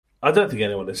I don't think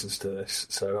anyone listens to this,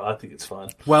 so I think it's fine.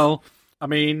 Well, I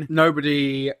mean,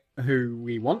 nobody who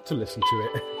we want to listen to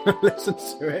it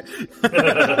listens to it.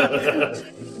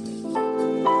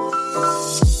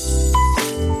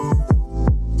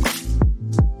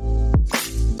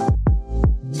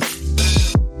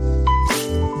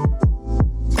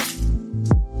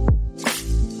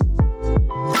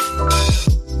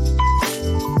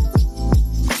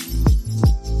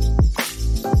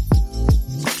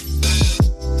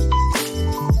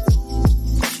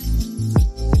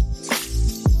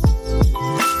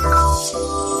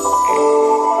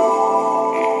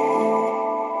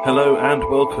 Hello and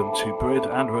welcome to Bread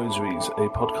and Rosaries, a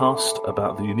podcast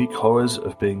about the unique horrors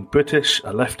of being British,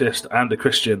 a leftist and a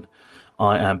Christian.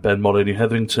 I am Ben Molyneux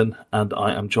Hetherington and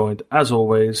I am joined, as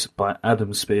always, by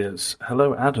Adam Spears.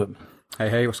 Hello, Adam.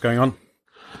 Hey, what's going on?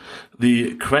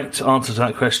 The correct answer to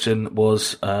that question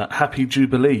was Happy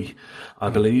Jubilee, I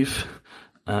believe.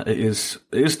 It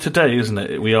is today, isn't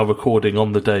it? We are recording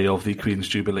on the day of the Queen's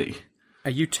Jubilee.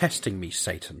 Are you testing me,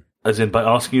 Satan? As in by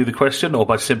asking you the question or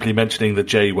by simply mentioning the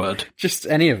J word? Just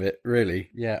any of it, really.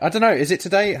 Yeah. I don't know. Is it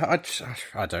today? I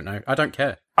don't know. I don't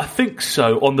care. I think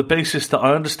so, on the basis that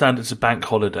I understand it's a bank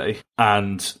holiday,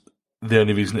 and the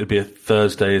only reason it'd be a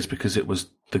Thursday is because it was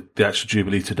the actual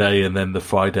Jubilee today, and then the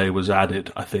Friday was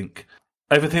added, I think.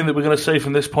 Everything that we're going to say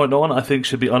from this point on, I think,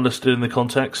 should be understood in the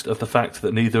context of the fact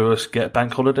that neither of us get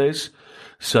bank holidays.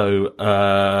 So,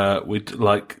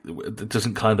 it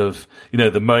doesn't kind of,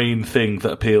 the main thing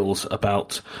that appeals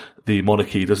about the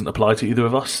monarchy doesn't apply to either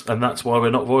of us, and that's why we're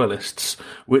not royalists,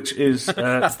 which is...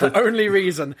 that's the only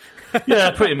reason. Yeah,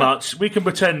 pretty much. We can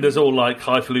pretend there's all,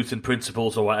 highfalutin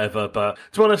principles or whatever, but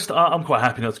to be honest, I'm quite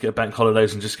happy not to get bank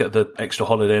holidays and just get the extra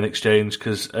holiday in exchange,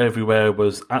 because everywhere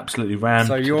was absolutely rammed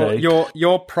today. So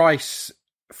your price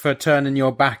for turning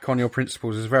your back on your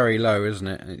principles is very low, isn't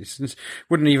it? It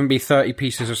wouldn't even be 30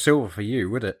 pieces of silver for you,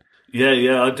 would it?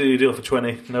 Yeah, I'd do your deal for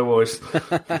 20. No worries.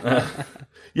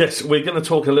 Yes, we're going to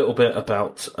talk a little bit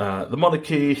about the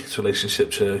monarchy, its relationship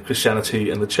to Christianity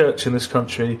and the church in this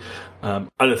country. I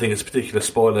don't think it's a particular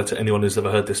spoiler to anyone who's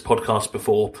ever heard this podcast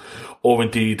before, or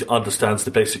indeed understands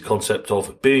the basic concept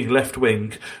of being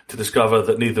left-wing, to discover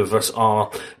that neither of us are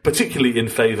particularly in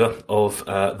favour of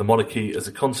the monarchy as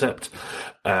a concept.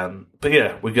 But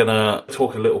yeah, we're going to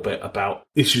talk a little bit about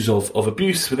issues of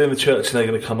abuse within the church, and they're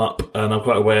going to come up. And I'm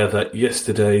quite aware that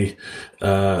yesterday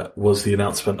was the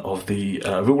announcement of the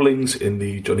rulings in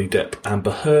the Johnny Depp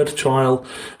Amber Heard trial.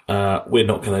 We're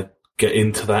not going to get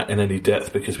into that in any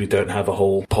depth because we don't have a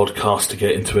whole podcast to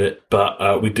get into it,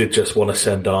 but we did just want to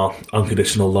send our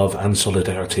unconditional love and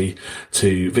solidarity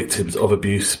to victims of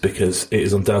abuse, because it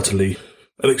is undoubtedly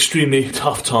an extremely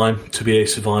tough time to be a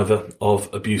survivor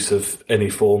of abuse of any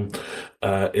form,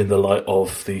 in the light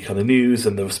of the kind of news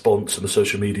and the response and the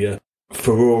social media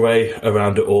furore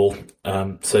around it all.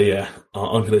 So yeah,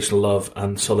 our unconditional love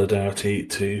and solidarity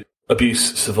to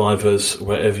abuse survivors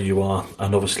wherever you are,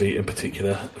 and obviously in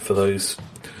particular for those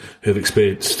who have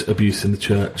experienced abuse in the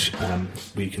church.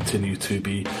 We continue to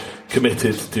be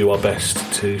committed to do our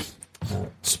best to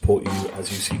support you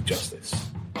as you seek justice.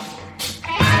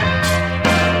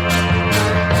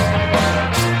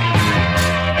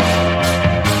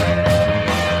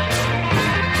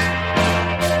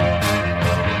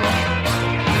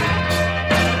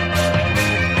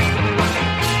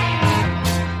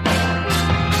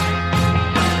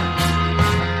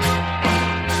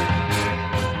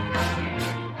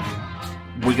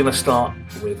 We're going to start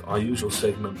with our usual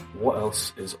segment, What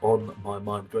Else Is On My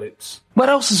Mind Grapes? What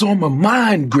else is on my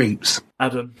mind, Grapes?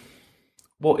 Adam,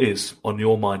 what is on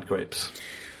your mind, Grapes?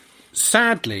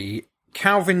 Sadly,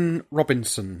 Calvin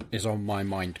Robinson is on my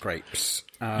mind, Grapes.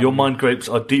 Your mind grapes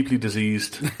are deeply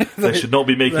diseased. They should not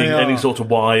be making any sort of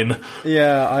wine.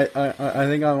 Yeah, I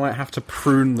think I might have to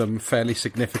prune them fairly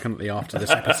significantly after this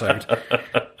episode.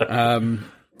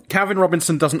 Calvin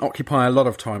Robinson doesn't occupy a lot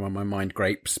of time on my mind,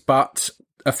 Grapes, but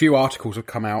a few articles have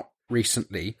come out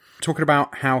recently talking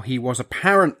about how he was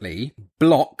apparently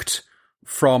blocked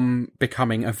from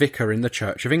becoming a vicar in the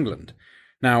Church of England.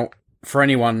 Now, for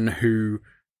anyone who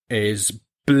is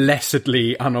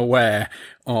blessedly unaware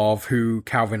of who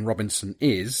Calvin Robinson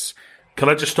is... Can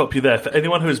I just stop you there? For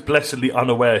anyone who is blessedly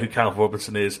unaware who Calvin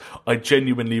Robinson is, I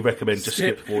genuinely recommend just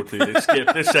skip forward through this.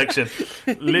 Skip this section.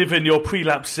 Live in your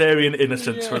prelapsarian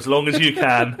innocence for as long as you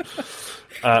can.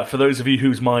 For those of you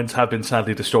whose minds have been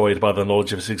sadly destroyed by the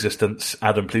knowledge of his existence,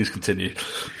 Adam, please continue.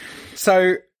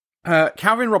 So,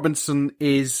 Calvin Robinson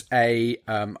is a,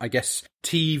 I guess,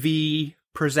 TV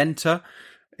presenter.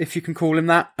 if you can call him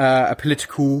that, a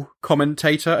political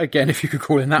commentator, again, if you could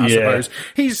call him that, I suppose.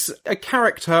 He's a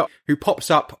character who pops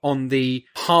up on the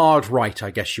hard right,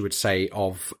 I guess you would say,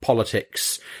 of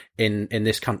politics in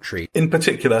this country. In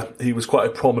particular, he was quite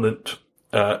a prominent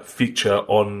feature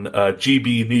on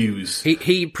GB News.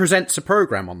 He presents a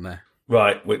programme on there.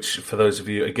 Right, which, for those of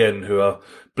you, again, who are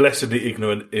blessedly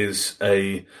ignorant, is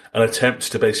an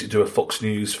attempt to basically do a Fox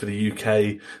News for the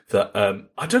UK that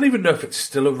I don't even know if it's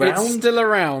still around. It's still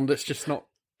around, it's just not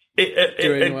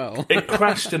doing well. It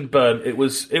crashed and burned. It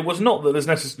was not that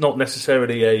there's not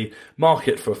necessarily a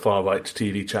market for a far-right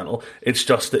TV channel. It's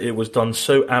just that it was done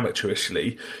so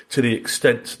amateurishly to the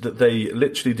extent that they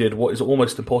literally did what is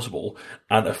almost impossible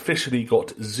and officially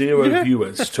got 0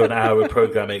 viewers to an hour of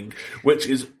programming, which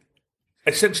is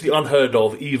essentially unheard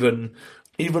of, even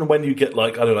when you get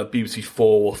like, I don't know, like BBC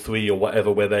 4 or 3 or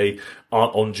whatever, where they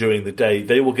aren't on during the day,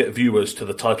 they will get viewers to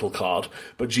the title card.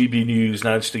 But GB News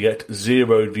managed to get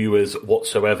 0 viewers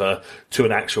whatsoever to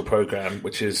an actual programme,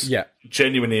 which is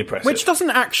genuinely impressive. Which doesn't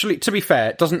actually, to be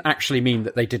fair, it doesn't actually mean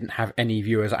that they didn't have any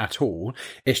viewers at all.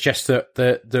 It's just that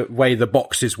the way the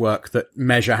boxes work that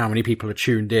measure how many people are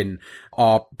tuned in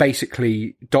are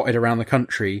basically dotted around the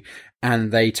country,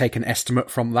 and they take an estimate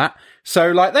from that.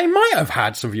 So, like, they might have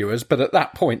had some viewers, but at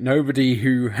that point, nobody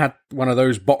who had one of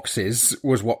those boxes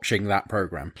was watching that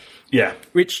programme. Yeah.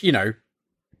 Which, you know,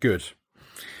 good.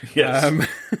 Yes.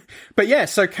 But yeah,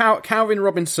 so Calvin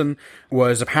Robinson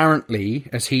was apparently,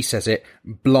 as he says it,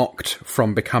 blocked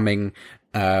from becoming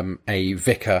a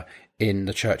vicar in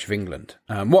the Church of England.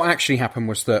 What actually happened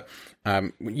was that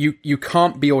you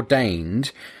can't be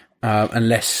ordained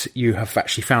unless you have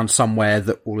actually found somewhere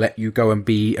that will let you go and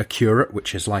be a curate,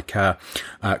 which is like kind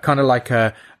of like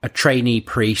a trainee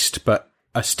priest, but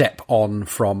a step on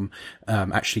from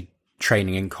actually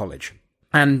training in college.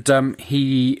 And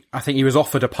I think he was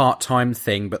offered a part-time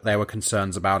thing, but there were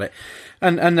concerns about it.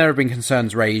 And there have been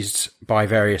concerns raised by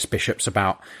various bishops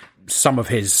about some of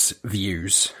his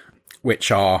views,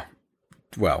 which are,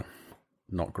 well,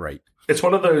 not great. It's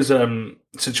one of those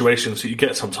situations that you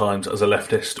get sometimes as a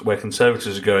leftist where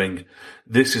conservatives are going,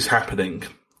 this is happening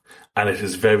and it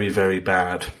is very, very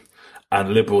bad.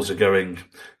 And liberals are going,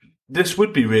 this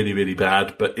would be really, really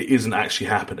bad, but it isn't actually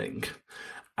happening.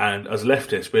 And as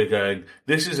leftists, we're going,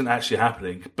 this isn't actually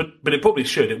happening, but it probably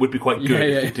should. It would be quite good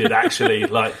if it did actually.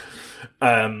 Like,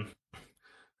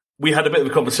 we had a bit of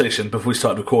a conversation before we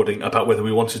started recording about whether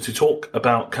we wanted to talk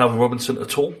about Calvin Robinson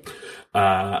at all.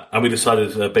 And we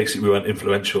decided basically we weren't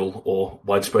influential or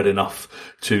widespread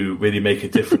enough to really make a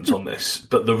difference on this.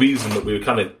 But the reason that we were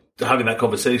kind of having that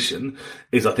conversation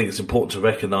is I think it's important to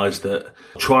recognise that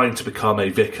trying to become a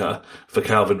vicar for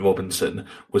Calvin Robinson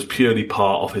was purely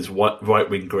part of his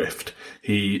right-wing grift.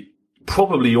 He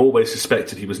probably always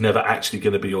suspected he was never actually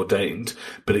going to be ordained,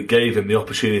 but it gave him the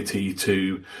opportunity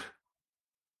to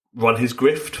run his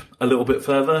grift a little bit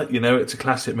further. You know, it's a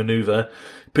classic manoeuvre.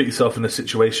 Put yourself in a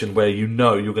situation where you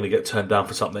know you're going to get turned down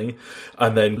for something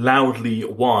and then loudly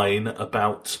whine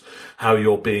about how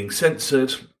you're being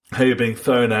censored, how you're being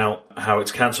thrown out, how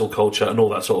it's cancel culture and all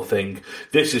that sort of thing.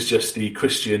 This is just the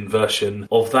Christian version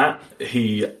of that.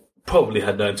 He probably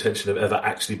had no intention of ever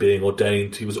actually being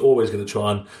ordained. He was always going to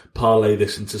try and parlay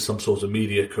this into some sort of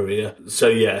media career. So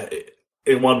yeah,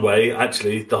 in one way,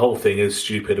 actually, the whole thing is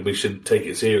stupid and we shouldn't take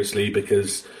it seriously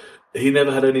because he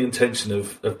never had any intention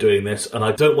of doing this. And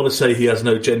I don't want to say he has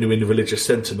no genuine religious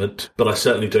sentiment, but I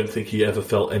certainly don't think he ever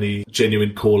felt any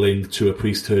genuine calling to a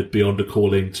priesthood beyond a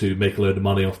calling to make a load of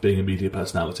money off being a media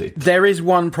personality. There is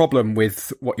one problem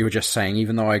with what you were just saying,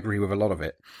 even though I agree with a lot of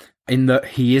it, in that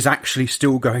he is actually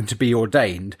still going to be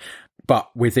ordained, but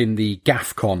within the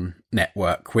GAFCON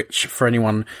network, which, for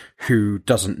anyone who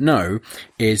doesn't know,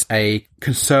 is a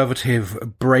conservative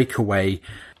breakaway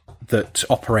that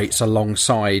operates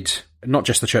alongside not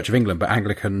just the Church of England, but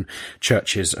Anglican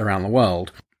churches around the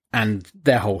world. And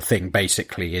their whole thing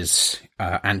basically is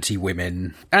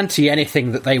anti-women,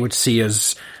 anti-anything that they would see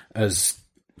as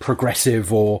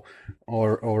progressive or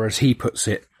as he puts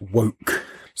it, woke.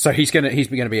 So he's going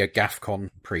to be a GAFCON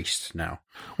priest now.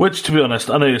 Which, to be honest,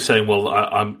 I know you're saying, well,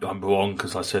 I'm wrong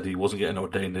because I said he wasn't getting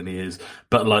ordained and he is.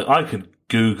 But like, I can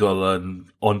Google an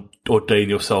ordain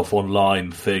yourself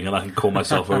online thing, and I can call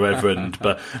myself a reverend.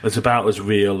 But it's about as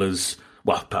real as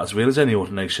any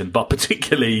ordination, but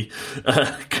particularly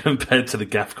compared to the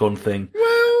GAFCON thing.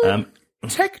 Well,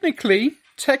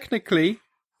 technically,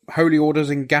 holy orders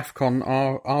in GAFCON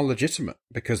are legitimate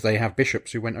because they have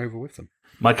bishops who went over with them.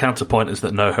 My counterpoint is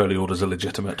that no holy orders are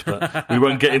legitimate, but we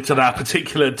won't get into that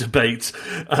particular debate.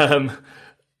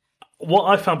 what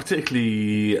I found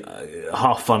particularly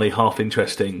half funny, half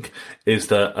interesting is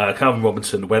that Calvin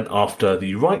Robinson went after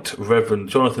the Right Reverend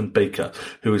Jonathan Baker,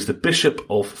 who is the Bishop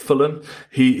of Fulham.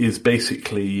 He is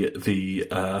basically the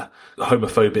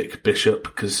homophobic bishop,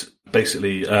 because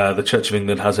basically the Church of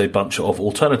England has a bunch of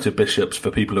alternative bishops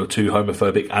for people who are too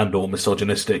homophobic and or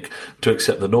misogynistic to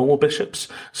accept the normal bishops.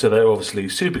 So they're obviously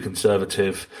super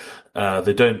conservative.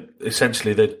 They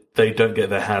don't get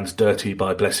their hands dirty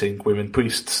by blessing women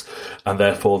priests, and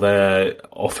therefore they're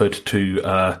offered to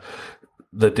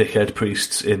the dickhead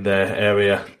priests in their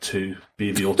area to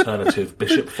be the alternative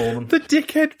bishop for them. The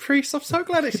dickhead priests. I'm so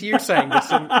glad it's you saying this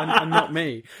and not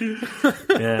me.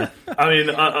 Yeah. I mean,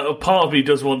 a part of me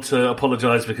does want to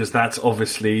apologise, because that's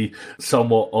obviously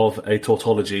somewhat of a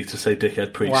tautology to say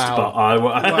dickhead priest. Wow. But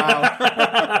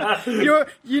Wow.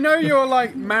 You're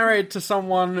like married to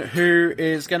someone who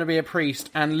is going to be a priest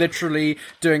and literally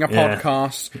doing a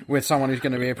podcast with someone who's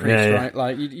going to be a priest, right?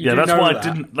 Like, you do that's know why that.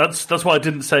 I didn't. That's why I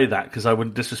didn't say that, because I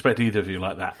wouldn't disrespect either of you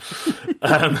like that.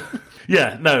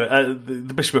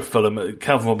 The Bishop of Fulham,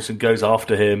 Calvin Robinson, goes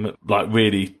after him, like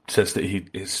really says that he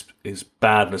is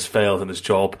bad and has failed in his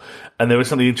job. And there is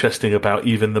something interesting about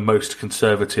even the most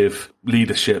conservative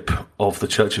leadership of the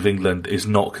Church of England is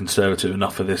not conservative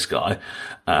enough for this guy.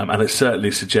 And it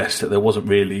certainly suggests that there wasn't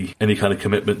really any kind of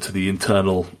commitment to the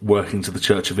internal workings of the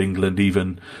Church of England,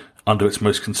 even under its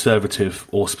most conservative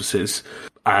auspices.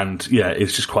 And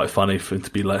it's just quite funny for him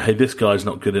to be like, hey, this guy's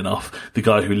not good enough. The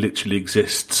guy who literally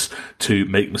exists to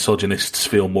make misogynists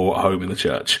feel more at home in the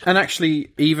church. And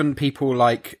actually, even people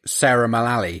like Sarah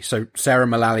Mullally. So Sarah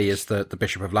Mullally is the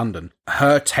Bishop of London.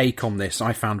 Her take on this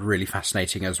I found really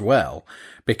fascinating as well,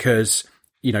 because,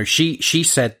 she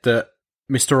said that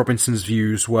Mr. Robinson's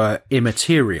views were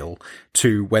immaterial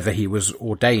to whether he was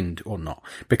ordained or not,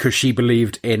 because she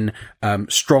believed in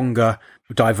stronger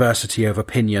diversity of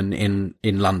opinion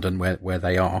in London where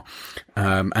they are,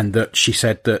 and that she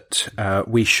said that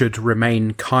we should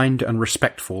remain kind and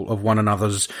respectful of one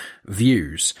another's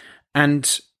views.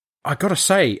 And I gotta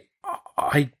say,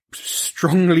 I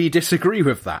strongly disagree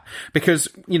with that, because,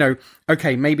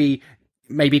 okay, maybe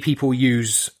people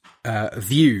use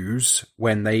views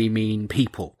when they mean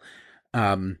people.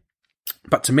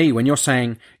 But to me, when you're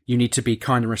saying you need to be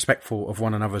kind and respectful of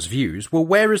one another's views, well,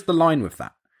 where is the line with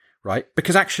that? Right?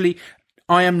 Because actually,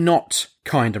 I am not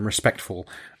kind and respectful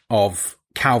of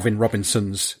Calvin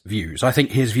Robinson's views. I think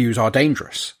his views are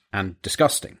dangerous and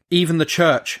disgusting. Even the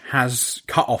church has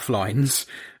cut-off lines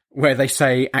where they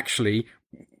say, actually,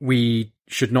 we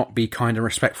should not be kind and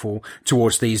respectful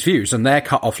towards these views. And their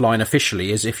cut-off line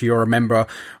officially is if you're a member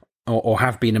or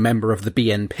have been a member of the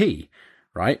BNP,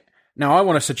 right? Now, I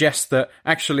want to suggest that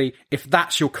actually, if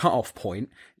that's your cut-off point,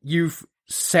 you've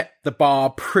set the bar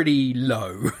pretty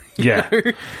low. Yeah.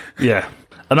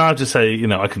 And I'll just say,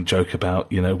 I can joke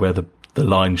about, where the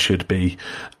line should be,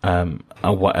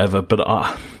 or whatever,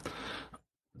 but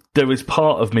there is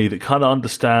part of me that kind of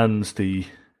understands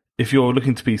if you're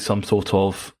looking to be some sort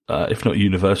of, if not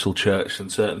universal church, then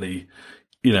certainly,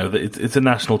 it's a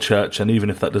national church, and even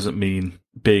if that doesn't mean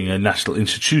being a national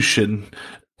institution,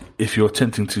 if you're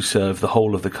attempting to serve the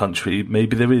whole of the country,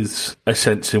 maybe there is a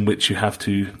sense in which you have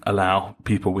to allow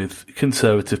people with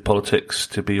conservative politics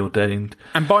to be ordained.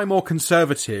 And by more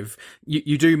conservative,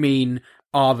 you do mean,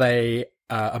 are they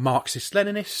a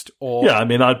Marxist-Leninist? Or Yeah, I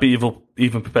mean, I'd be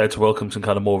even prepared to welcome some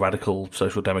kind of more radical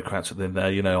social democrats within there.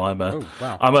 I'm an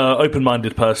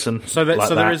open-minded person. So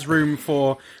there is room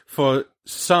for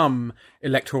some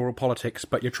electoral politics,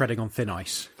 but you're treading on thin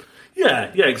ice.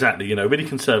 Yeah, exactly. Really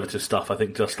conservative stuff, I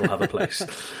think, just will have a place.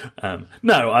 I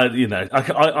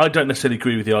don't necessarily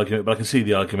agree with the argument, but I can see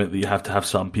the argument that you have to have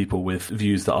some people with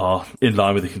views that are in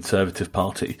line with the Conservative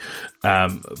Party.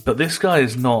 But this guy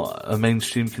is not a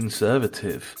mainstream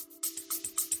conservative.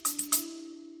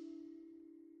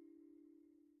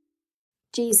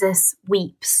 Jesus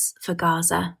weeps for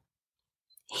Gaza.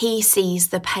 He sees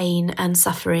the pain and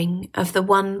suffering of the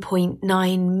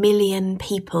 1.9 million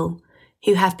people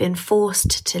who have been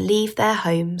forced to leave their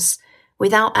homes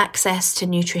without access to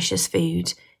nutritious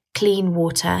food, clean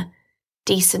water,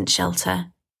 decent shelter.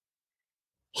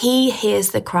 He hears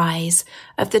the cries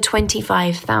of the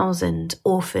 25,000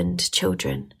 orphaned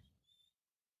children.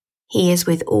 He is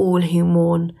with all who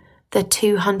mourn the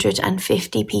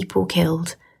 250 people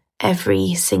killed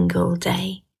every single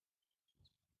day.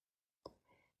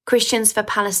 Christians for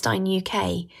Palestine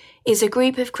UK is a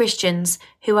group of Christians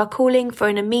who are calling for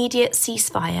an immediate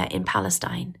ceasefire in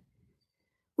Palestine.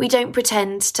 We don't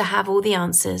pretend to have all the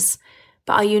answers,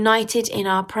 but are united in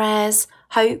our prayers,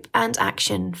 hope and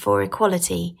action for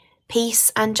equality,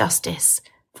 peace and justice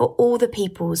for all the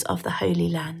peoples of the Holy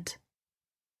Land.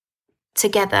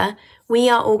 Together, we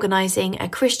are organising a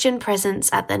Christian presence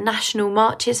at the National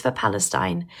Marches for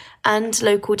Palestine and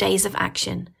local days of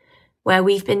action, where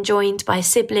we've been joined by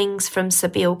siblings from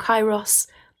Sabeel Kairos,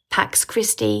 Pax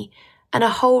Christi, and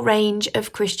a whole range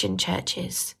of Christian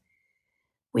churches.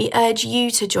 We urge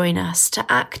you to join us to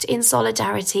act in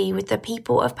solidarity with the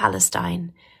people of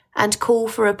Palestine and call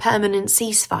for a permanent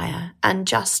ceasefire and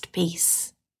just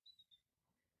peace.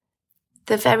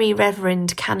 The Very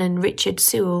Reverend Canon Richard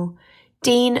Sewell,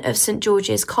 Dean of St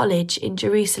George's College in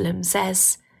Jerusalem,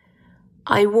 says,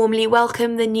 "I warmly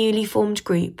welcome the newly formed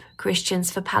group,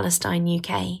 Christians for Palestine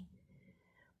UK.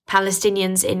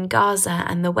 Palestinians in Gaza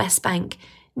and the West Bank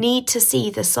need to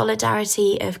see the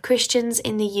solidarity of Christians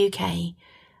in the UK,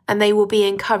 and they will be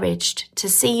encouraged to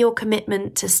see your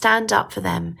commitment to stand up for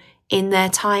them in their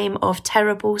time of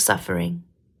terrible suffering."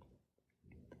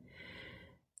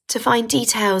 To find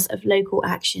details of local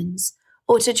actions,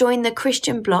 or to join the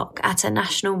Christian bloc at a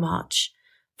national march,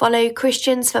 follow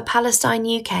Christians for Palestine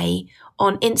UK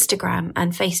on Instagram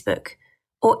and Facebook,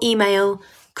 or email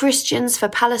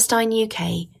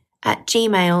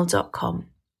christiansforpalestineuk@gmail.com.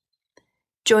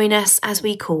 Join us as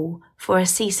we call for a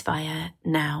ceasefire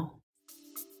now.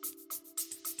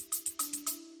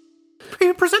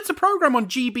 He presents a programme on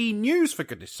GB News, for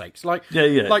goodness sakes. Like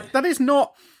that is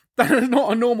not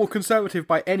a normal Conservative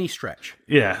by any stretch.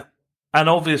 Yeah. And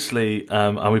obviously,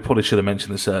 and we probably should have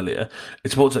mentioned this earlier,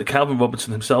 it's important that Calvin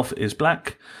Robinson himself is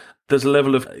black. There's a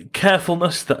level of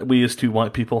carefulness that we as two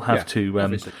white people have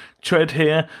to tread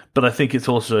here, but I think it's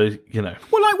also,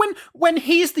 Well, like when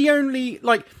he's the only,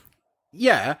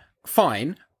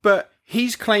 fine, but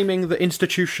he's claiming that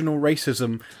institutional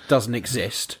racism doesn't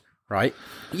exist, right?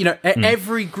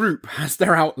 Every group has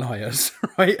their outliers,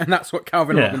 right? And that's what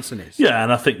Calvin Robinson is. Yeah,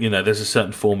 and I think, there's a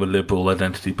certain form of liberal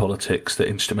identity politics that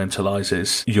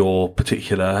instrumentalises your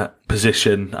particular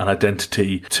position and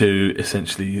identity to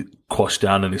essentially quash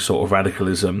down any sort of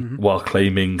radicalism while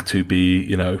claiming to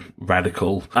be,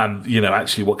 radical. And,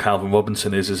 actually what Calvin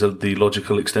Robinson is the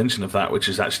logical extension of that, which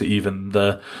is actually even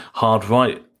the hard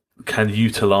right can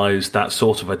utilise that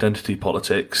sort of identity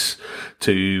politics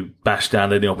to bash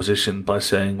down any opposition by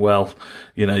saying, well,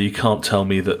 you can't tell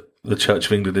me that the Church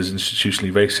of England is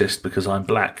institutionally racist because I'm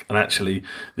black. And actually,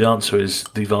 the answer is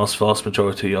the vast, vast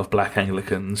majority of black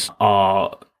Anglicans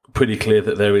are pretty clear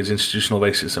that there is institutional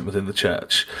racism within the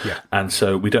church. Yeah. And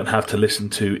so we don't have to listen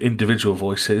to individual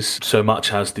voices so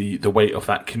much as the weight of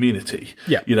that community.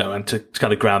 Yeah. And to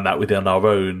kind of ground that within our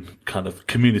own kind of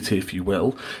community, if you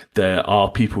will, there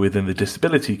are people within the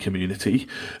disability community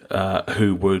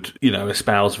who would,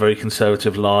 espouse very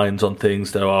conservative lines on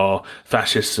things. There are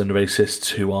fascists and racists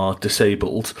who are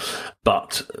disabled,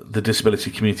 but the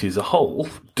disability community as a whole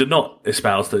do not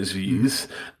espouse those views.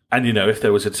 And, if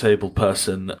there was a disabled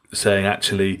person saying,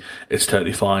 actually, it's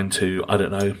totally fine to, I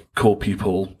don't know, call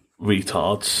people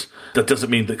retards, that doesn't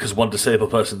mean that because one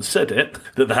disabled person said it,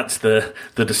 that's the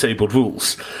disabled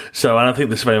rules. So, and I think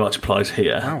this very much applies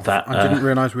here. Wow, I didn't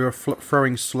realise we were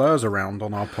throwing slurs around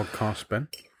on our podcast, Ben.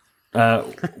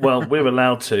 Well, we're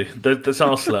allowed to. That's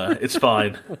our slur. It's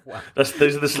fine. Wow.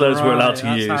 Those are the slurs we're allowed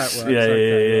to use. How it works.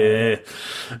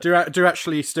 Yeah. Do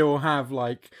actually still have,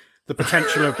 the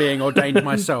potential of being ordained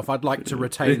myself. I'd like to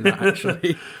retain that,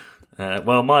 actually.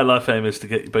 Well, my life aim is to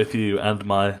get both you and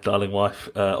my darling wife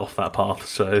off that path,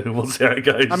 so we'll see how it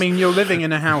goes. I mean, you're living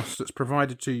in a house that's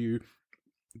provided to you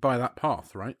by that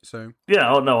path, right? So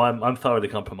yeah, I'm thoroughly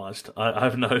compromised. I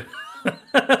have no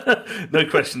no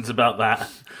questions about that.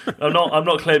 I'm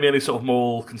not claiming any sort of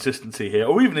moral consistency here,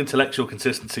 or even intellectual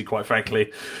consistency, quite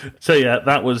frankly. So yeah,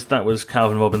 that was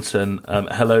Calvin Robinson.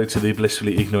 Hello to the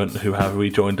blissfully ignorant who have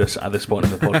rejoined us at this point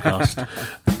in the podcast.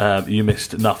 You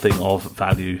missed nothing of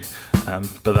value,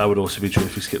 but that would also be true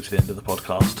if you skipped to the end of the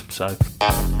podcast. So.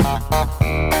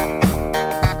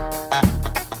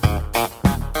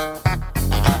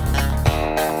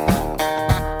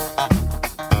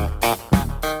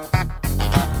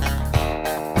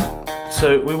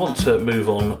 So we want to move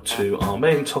on to our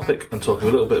main topic and talk a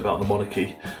little bit about the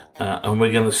monarchy. And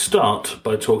we're going to start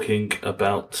by talking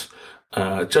about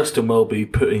Justin Welby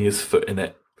putting his foot in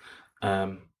it.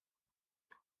 I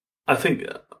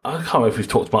can't remember if we've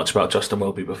talked much about Justin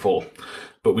Welby before,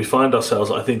 but we find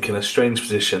ourselves, I think, in a strange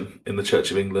position in the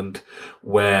Church of England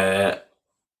where,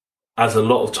 as a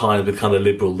lot of time with kind of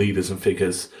liberal leaders and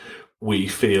figures, we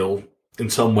feel in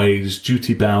some ways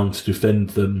duty-bound to defend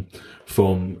them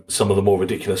from some of the more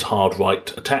ridiculous hard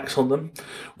right attacks on them,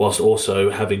 whilst also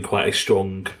having quite a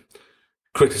strong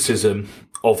criticism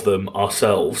of them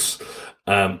ourselves,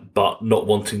 but not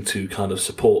wanting to kind of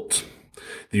support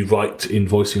the right in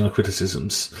voicing our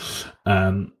criticisms.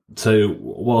 So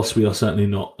whilst we are certainly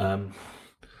not, I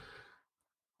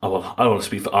don't want to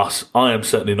speak for us. I am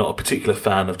certainly not a particular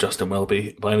fan of Justin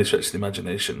Welby by any stretch of the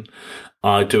imagination.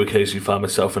 I do occasionally find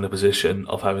myself in a position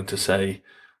of having to say,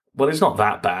 well, it's not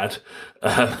that bad.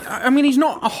 I mean, he's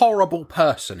not a horrible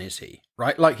person, is he?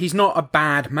 Right? Like, he's not a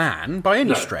bad man by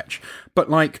any stretch. But,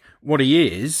 like, what he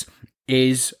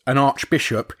is an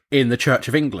archbishop in the Church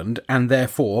of England, and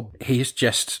therefore he's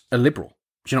just a liberal.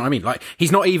 Do you know what I mean? Like,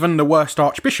 he's not even the worst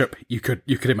archbishop you could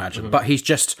imagine, but he's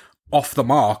just off the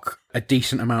mark a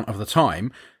decent amount of the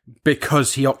time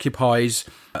because he occupies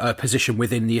a position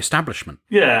within the establishment.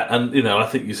 Yeah, and, I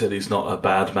think you said he's not a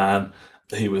bad man.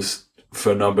 He was,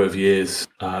 for a number of years,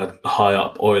 high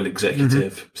up oil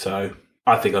executive, so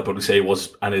I think I'd probably say he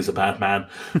was and is a bad man.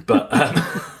 But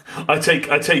I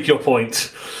take your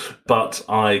point, but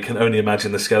I can only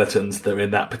imagine the skeletons that are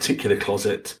in that particular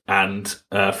closet, and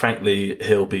frankly,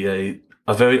 he'll be a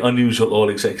very unusual oil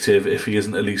executive if he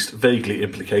isn't at least vaguely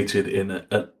implicated in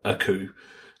a coup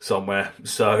somewhere.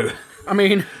 So, I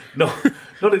mean, not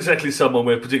exactly someone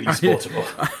we're particularly supportive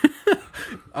of.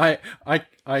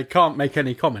 I can't make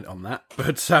any comment on that,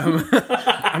 but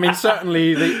I mean,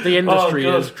 certainly the industry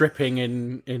is dripping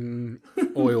in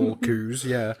oil coups.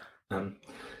 Yeah.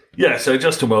 Yeah, so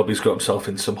Justin Welby's got himself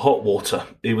in some hot water.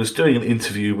 He was doing an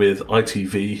interview with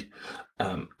ITV,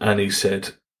 and he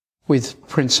said, with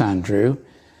Prince Andrew,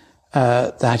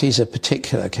 that is a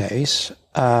particular case,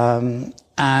 and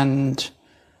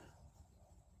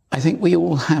I think we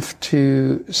all have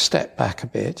to step back a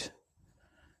bit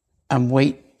and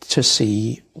wait to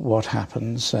see what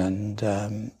happens.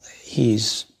 And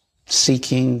he's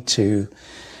seeking to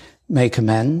make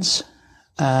amends,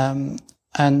 and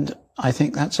I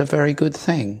think that's a very good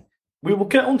thing. We will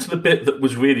get onto the bit that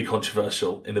was really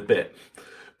controversial in a bit,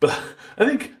 but I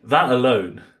think that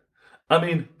alone, I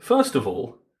mean, first of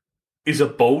all, is a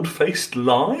bold-faced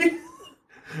lie.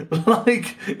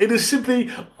 Like, it is simply,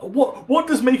 what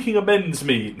does making amends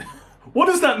mean? What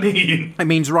does that mean? It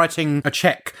means writing a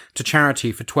cheque to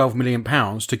charity for £12 million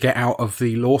to get out of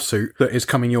the lawsuit that is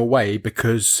coming your way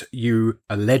because you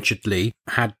allegedly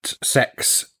had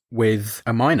sex with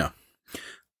a minor.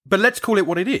 But let's call it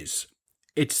what it is.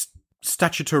 It's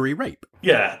statutory rape.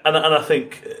 Yeah, and I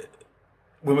think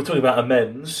when we're talking about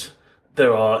amends,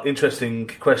 there are interesting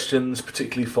questions,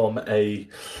 particularly from a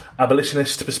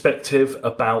abolitionist perspective,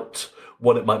 about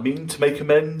what it might mean to make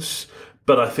amends.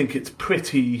 But I think it's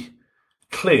pretty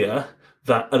clear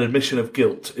that an admission of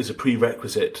guilt is a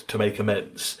prerequisite to make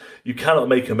amends. You cannot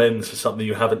make amends for something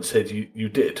you haven't said you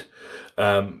did.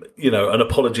 An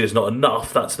apology is not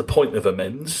enough. That's the point of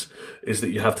amends, is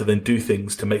that you have to then do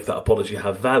things to make that apology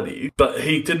have value. But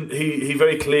he didn't. He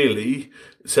very clearly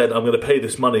said, I'm going to pay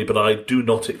this money, but I do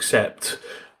not accept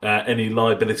any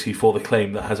liability for the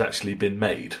claim that has actually been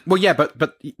made. Well, yeah, but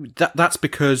that's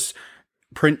because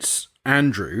Prince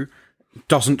Andrew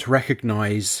doesn't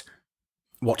recognise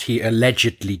what he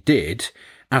allegedly did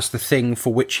as the thing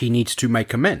for which he needs to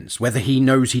make amends, whether he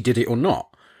knows he did it or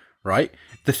not, right?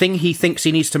 The thing he thinks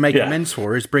he needs to make amends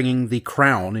for is bringing the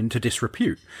crown into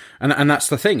disrepute. And that's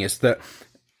the thing, is that,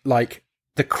 like,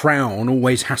 the crown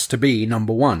always has to be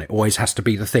number one. It always has to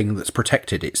be the thing that's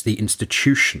protected. It's the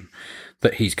institution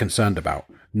that he's concerned about,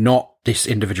 not this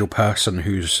individual person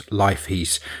whose life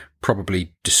he's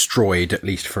probably destroyed, at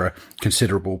least for a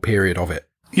considerable period of it.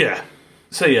 Yeah.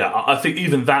 So, I think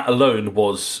even that alone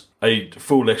was a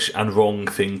foolish and wrong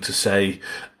thing to say.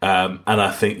 And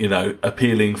I think,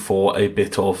 appealing for a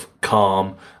bit of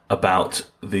calm about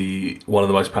one of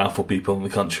the most powerful people in the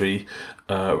country,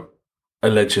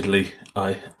 allegedly,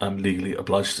 I am legally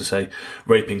obliged to say,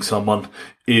 raping someone,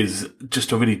 is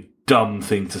just a really dumb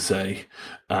thing to say.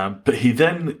 But he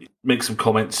then makes some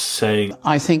comments saying,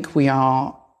 I think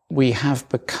we have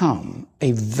become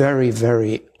a very,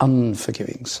 very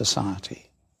unforgiving society.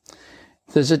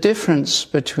 There's a difference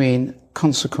between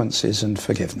consequences and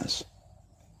forgiveness.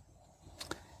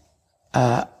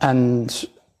 And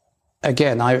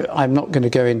again, I'm not going to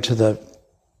go into the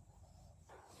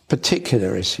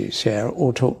particular issues here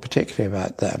or talk particularly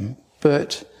about them,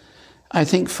 but I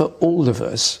think for all of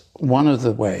us, one of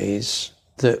the ways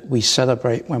that we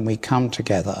celebrate when we come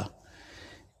together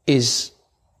is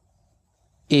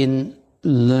in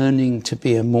learning to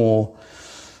be a more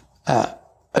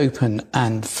open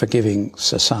and forgiving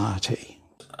society.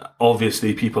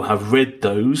 Obviously, people have read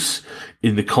those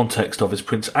in the context of his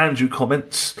Prince Andrew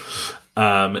comments.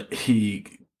 He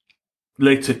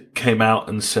later came out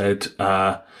and said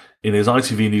in his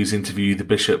ITV News interview, the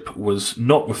bishop was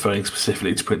not referring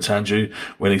specifically to Prince Andrew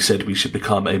when he said we should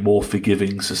become a more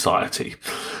forgiving society.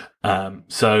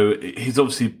 So he's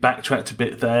obviously backtracked a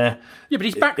bit there. Yeah, but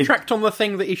he's backtracked on the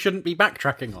thing that he shouldn't be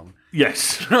backtracking on.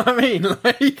 Yes. You know what I mean?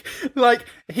 Like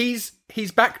he's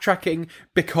backtracking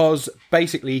because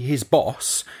basically his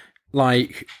boss,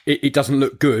 like, it doesn't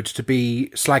look good to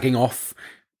be slagging off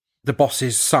the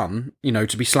boss's son, you know,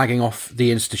 to be slagging off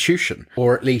the institution,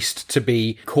 or at least to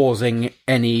be causing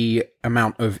any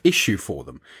amount of issue for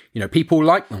them. You know, people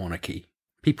like the monarchy.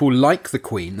 People like the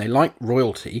Queen. They like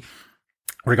royalty,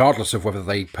 regardless of whether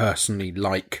they personally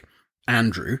like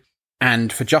Andrew.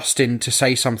 And for Justin to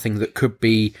say something that could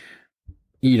be,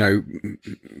 you know,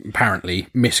 apparently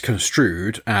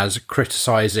misconstrued as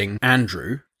criticising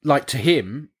Andrew, like, to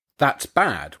him, that's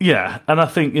bad. Yeah, and I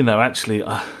think, you know, actually,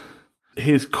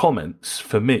 his comments,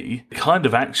 for me, kind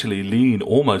of actually lean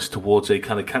almost towards a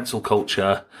kind of cancel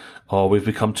culture, or we've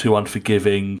become too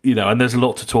unforgiving, you know, and there's a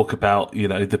lot to talk about, you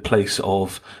know, the place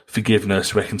of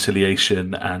forgiveness,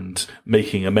 reconciliation, and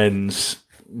making amends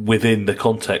within the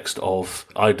context of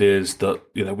ideas that,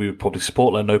 you know, we would probably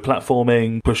support, like no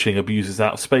platforming, pushing abusers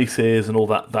out of spaces, and all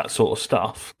that sort of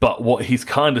stuff. But what he's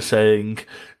kind of saying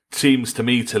seems to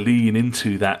me to lean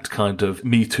into that kind of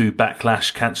Me Too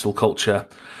backlash, cancel culture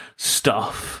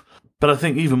stuff. But I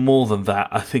think even more than that,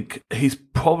 I think he's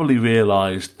probably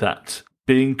realised that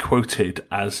being quoted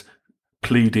as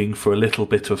pleading for a little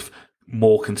bit of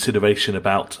more consideration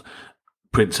about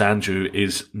Prince Andrew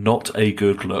is not a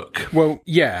good look. Well,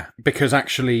 yeah, because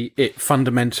actually it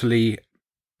fundamentally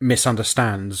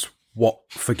misunderstands what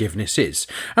forgiveness is.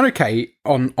 And okay,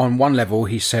 on one level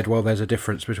he said, well, there's a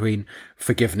difference between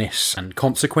forgiveness and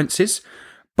consequences.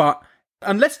 But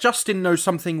unless Justin knows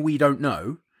something we don't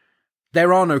know,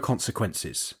 there are no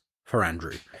consequences for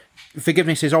Andrew.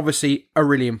 Forgiveness is obviously a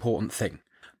really important thing.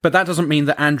 But that doesn't mean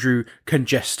that Andrew can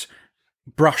just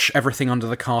brush everything under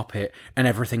the carpet and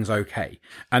everything's okay.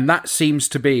 And that seems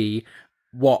to be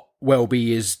what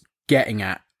Welby is getting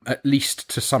at least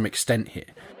to some extent here.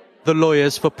 The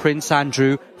lawyers for Prince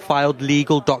Andrew filed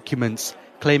legal documents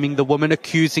claiming the woman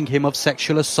accusing him of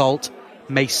sexual assault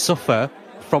may suffer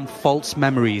from false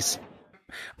memories.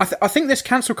 I think this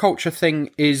cancel culture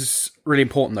thing is really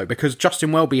important, though, because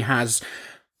Justin Welby has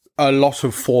a lot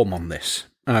of form on this.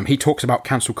 He talks about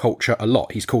cancel culture a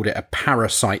lot. He's called it a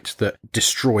parasite that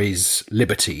destroys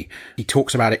liberty. He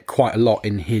talks about it quite a lot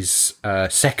in his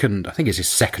second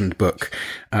book,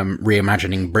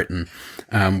 Reimagining Britain,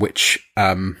 which...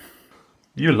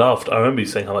 You loved. I remember you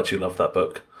saying how much you loved that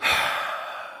book.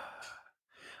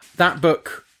 That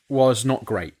book was not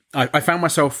great. I found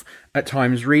myself at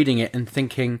times reading it and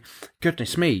thinking,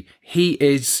 goodness me, he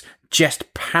is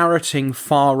just parroting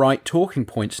far-right talking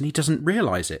points and he doesn't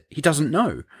realise it. He doesn't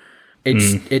know.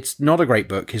 It's not a great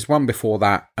book. His one before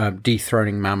that,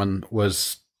 Dethroning Mammon,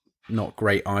 was not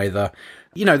great either.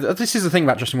 You know, this is the thing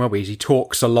about Justin Welby, is he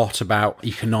talks a lot about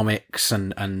economics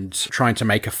and trying to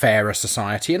make a fairer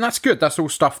society, and that's good. That's all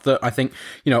stuff that I think,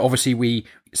 you know, obviously we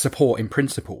support in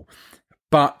principle.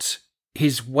 But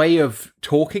his way of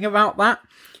talking about that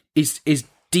is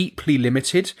deeply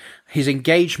limited. His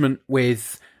engagement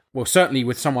with, well, certainly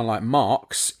with someone like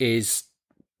Marx, is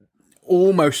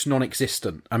almost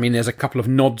non-existent. I mean, there's a couple of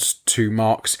nods to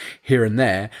Marx here and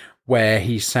there, where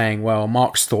he's saying, well,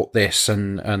 Marx thought this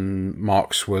and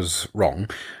Marx was wrong.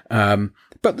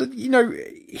 But, you know,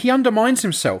 he undermines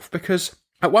himself, because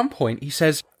at one point he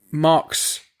says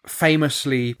Marx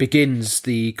famously begins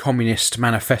the Communist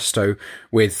Manifesto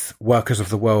with "Workers of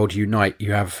the world, unite,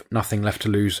 you have nothing left to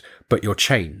lose but your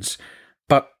chains."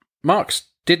 But Marx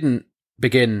didn't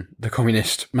begin the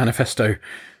Communist Manifesto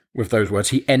with those words.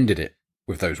 He ended it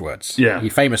with those words. Yeah. He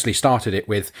famously started it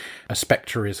with "A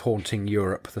spectre is haunting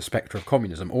Europe, the spectre of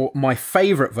communism." Or my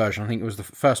favourite version, I think it was the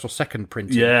first or second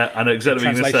printing. Yeah, I know exactly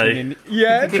what you're going to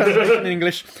say. Translation in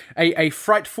English. A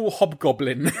frightful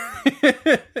hobgoblin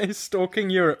is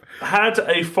stalking Europe. Had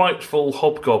a frightful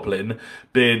hobgoblin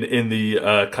been in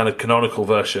the kind of canonical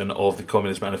version of the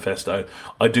Communist Manifesto,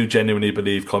 I do genuinely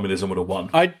believe communism would have won.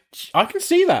 I can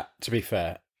see that, to be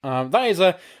fair. That is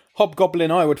a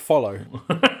hobgoblin I would follow.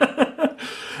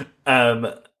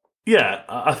 Yeah,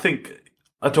 I think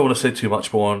I don't want to say too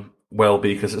much more on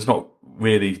Welby, because he's not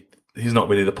really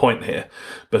the point here.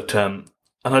 But and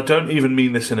I don't even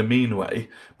mean this in a mean way,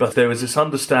 but there is this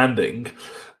understanding,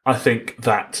 I think,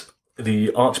 that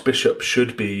the Archbishop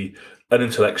should be an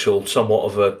intellectual, somewhat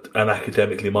of an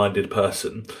academically minded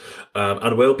person,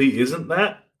 and Welby isn't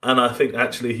that. And I think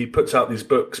actually he puts out these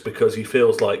books because he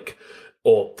feels like,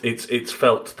 or it's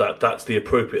felt that that's the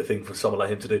appropriate thing for someone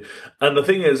like him to do. And the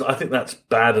thing is, I think that's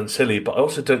bad and silly, but I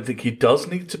also don't think he does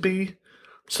need to be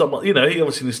someone, he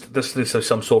obviously needs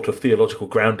some sort of theological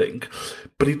grounding,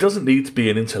 but he doesn't need to be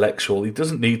an intellectual. He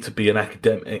doesn't need to be an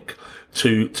academic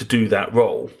to do that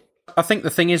role. I think the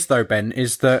thing is, though, Ben,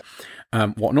 is that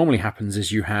what normally happens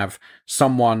is you have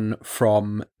someone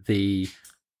from the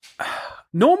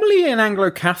normally an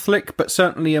Anglo-Catholic, but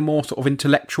certainly a more sort of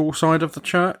intellectual side of the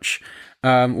church,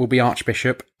 will be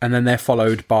Archbishop, and then they're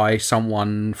followed by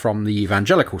someone from the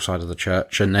evangelical side of the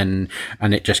church, and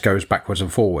it just goes backwards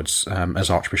and forwards as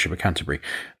Archbishop of Canterbury.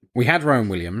 We had Rowan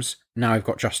Williams, now we've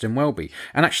got Justin Welby.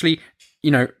 And actually,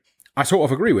 I sort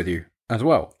of agree with you as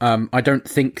well. I don't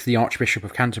think the Archbishop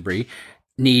of Canterbury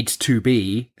needs to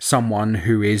be someone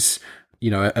who is,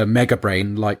 a mega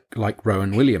brain like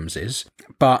Rowan Williams is,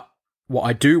 but what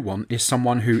I do want is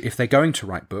someone who, if they're going to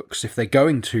write books, if they're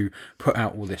going to put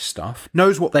out all this stuff,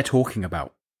 knows what they're talking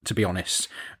about, to be honest.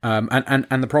 And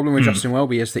the problem with Justin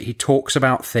Welby is that he talks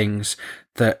about things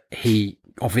that he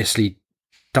obviously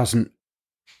doesn't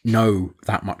know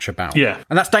that much about. Yeah.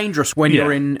 And that's dangerous when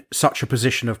you're in such a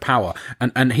position of power.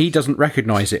 And he doesn't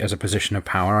recognise it as a position of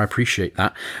power. I appreciate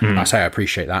that. I say I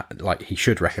appreciate that. Like, he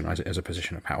should recognise it as a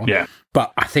position of power. Yeah.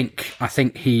 But I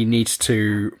think he needs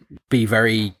to be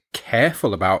very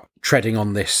careful about treading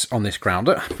on this ground.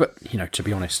 But, to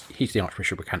be honest, he's the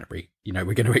Archbishop of Canterbury.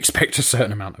 We're going to expect a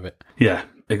certain amount of it. Yeah,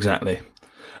 exactly.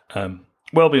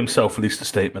 Welby himself released a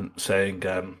statement saying,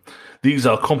 these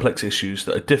are complex issues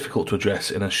that are difficult to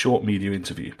address in a short media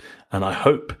interview, and I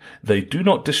hope they do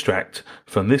not distract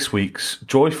from this week's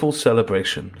joyful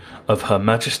celebration of Her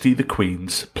Majesty the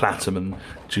Queen's Platinum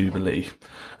Jubilee.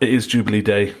 It is Jubilee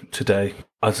Day today.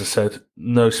 As I said,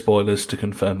 no spoilers to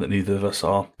confirm that neither of us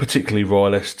are particularly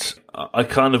royalists. I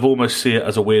kind of almost see it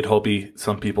as a weird hobby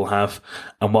some people have,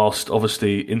 and whilst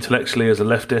obviously intellectually as a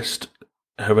leftist,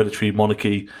 hereditary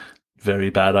monarchy, very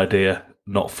bad idea,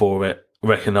 not for it.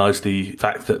 Recognise the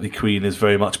fact that the Queen is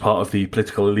very much part of the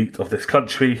political elite of this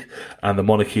country, and the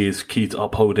monarchy is key to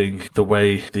upholding the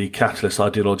way the capitalist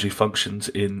ideology functions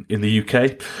in the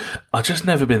UK. I've just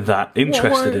never been that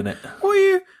interested in it.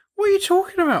 What are you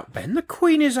talking about, Ben? The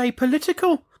Queen is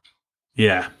apolitical.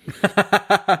 Yeah.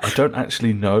 I don't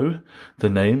actually know the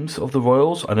names of the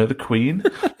royals. I know the Queen.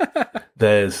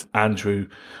 There's Andrew,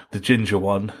 the ginger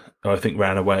one, who I think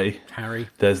ran away. Harry.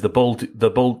 There's the baldy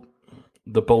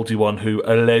one who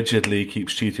allegedly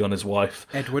keeps cheating on his wife.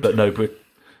 Edward. But no,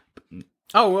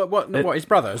 what his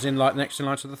brother is in next in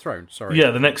line to the throne? Sorry.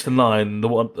 Yeah, the next in line. The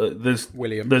one there's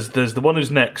William. There's the one who's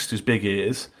next, who's big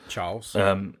ears. Charles.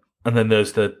 And then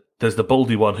there's the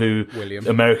baldy one who William.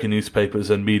 American newspapers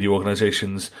and media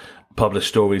organisations publish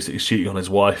stories that he's cheating on his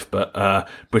wife, but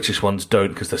British ones don't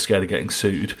because they're scared of getting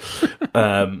sued.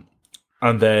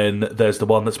 And then there's the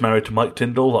one that's married to Mike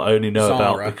Tindall that I only know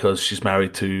Zara. about because she's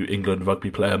married to England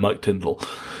rugby player Mike Tindall.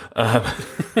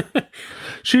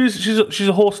 She's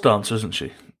a horse dancer, isn't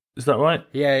she? Is that right?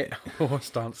 Yeah, horse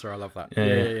dancer. I love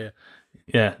that.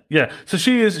 Yeah. So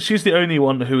she's the only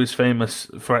one who is famous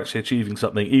for actually achieving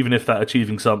something, even if that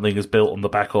achieving something is built on the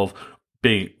back of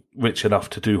being rich enough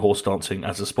to do horse dancing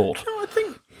as a sport. No,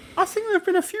 I think there have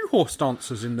been a few horse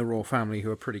dancers in the royal family who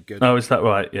are pretty good. Oh, is that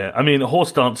right? Yeah. I mean, horse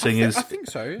dancing I think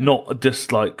so, yeah. Not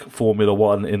just like Formula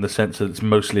One in the sense that it's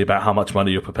mostly about how much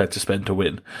money you're prepared to spend to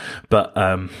win. But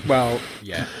well,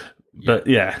 yeah. But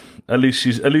yeah, at least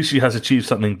she has achieved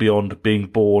something beyond being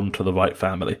born to the right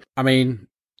family. I mean,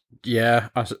 yeah.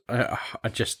 I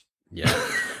just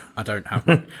I don't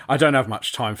have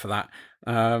much time for that.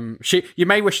 You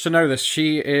may wish to know this.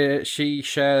 She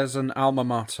shares an alma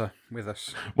mater with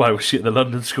us. Why was she at the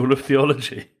London School of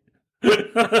Theology?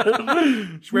 with us.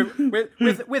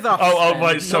 Oh,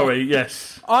 right. Sorry.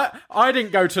 Yes. I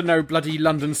didn't go to no bloody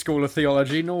London School of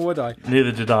Theology, nor would I.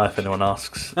 Neither did I. If anyone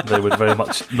asks, they would very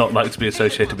much not like to be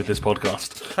associated with this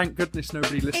podcast. Thank goodness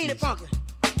nobody listens. Ain't it funky?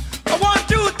 1,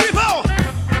 2, 3, 4.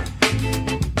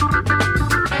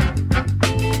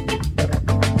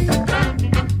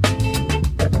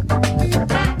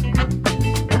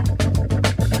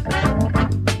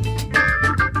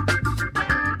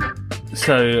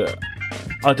 So,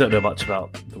 I don't know much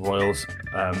about the royals,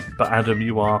 but Adam,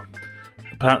 you are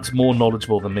perhaps more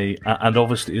knowledgeable than me, and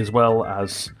obviously as well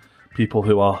as people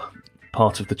who are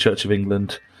part of the Church of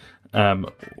England.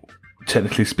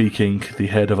 Technically speaking, the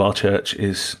head of our church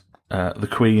is the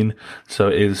Queen,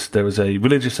 so there is a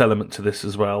religious element to this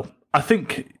as well. I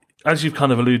think, as you've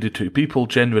kind of alluded to, people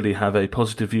generally have a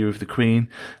positive view of the Queen.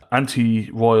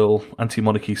 Anti-royal,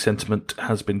 anti-monarchy sentiment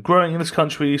has been growing in this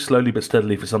country, slowly but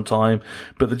steadily for some time,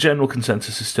 but the general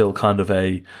consensus is still kind of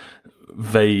a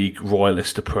vague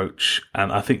royalist approach,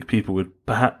 and I think people would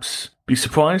perhaps be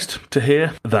surprised to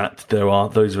hear that there are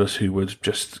those of us who would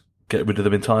just get rid of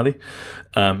them entirely.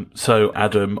 So,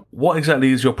 Adam, what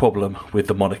exactly is your problem with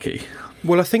the monarchy?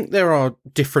 Well, I think there are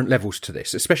different levels to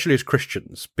this, especially as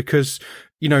Christians, because,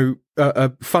 at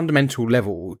a fundamental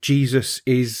level, Jesus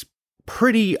is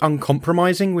pretty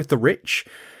uncompromising with the rich.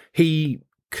 He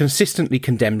consistently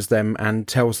condemns them and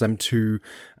tells them to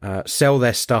sell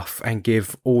their stuff and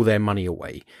give all their money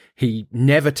away. He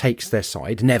never takes their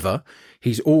side, never.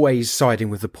 He's always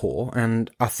siding with the poor. And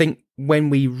I think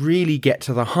when we really get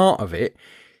to the heart of it,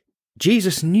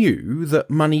 Jesus knew that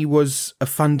money was a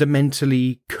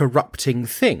fundamentally corrupting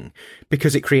thing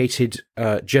because it created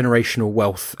generational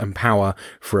wealth and power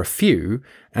for a few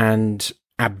and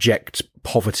abject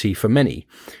poverty for many.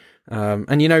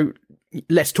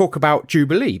 Let's talk about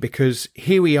Jubilee, because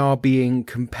here we are being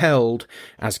compelled,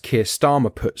 as Keir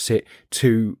Starmer puts it,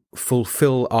 to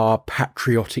fulfill our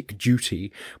patriotic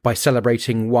duty by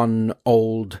celebrating one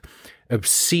old,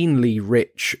 obscenely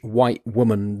rich white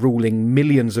woman ruling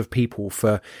millions of people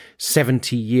for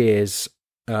 70 years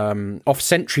off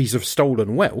centuries of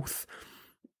stolen wealth.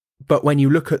 But when you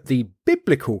look at the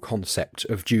biblical concept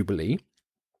of Jubilee,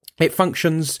 it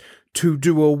functions to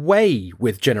do away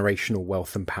with generational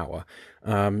wealth and power,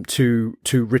 to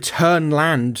return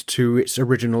land to its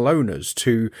original owners,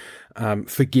 to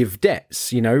forgive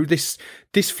debts.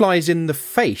 This flies in the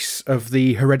face of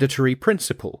the hereditary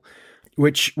principle,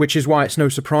 which is why it's no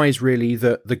surprise really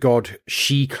that the God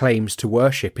she claims to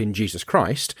worship in Jesus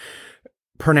Christ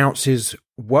pronounces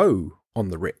woe on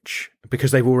the rich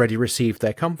because they've already received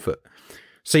their comfort.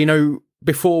 So,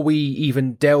 before we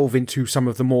even delve into some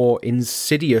of the more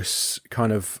insidious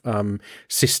kind of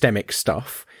systemic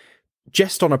stuff,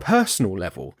 just on a personal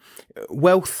level,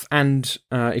 wealth and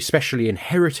especially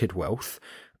inherited wealth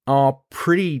are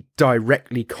pretty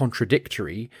directly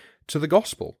contradictory to the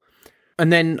gospel.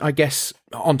 And then I guess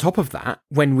on top of that,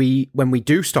 when we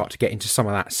do start to get into some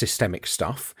of that systemic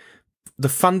stuff, the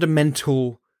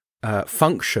fundamental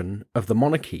function of the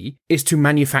monarchy is to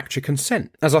manufacture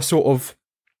consent. As I sort of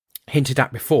hinted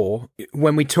at before,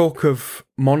 when we talk of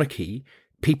monarchy,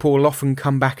 people will often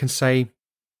come back and say,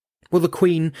 well,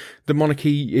 the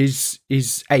monarchy is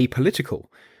apolitical.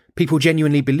 People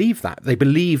genuinely believe that. They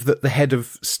believe that the head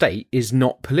of state is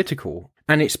not political.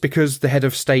 And it's because the head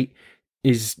of state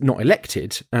is not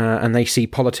elected, and they see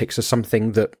politics as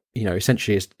something that,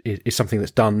 essentially is something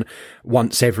that's done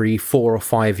once every 4 or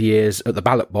 5 years at the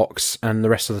ballot box, and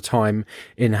the rest of the time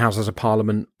in Houses of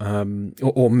Parliament,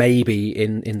 or maybe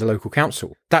in the local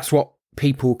council. That's what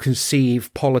people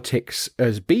conceive politics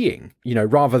as being,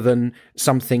 rather than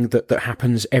something that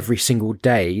happens every single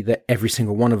day that every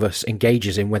single one of us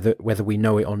engages in, whether we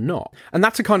know it or not. And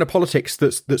that's a kind of politics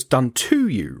that's done to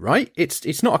you, right?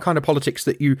 It's not a kind of politics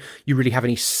that you really have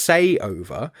any say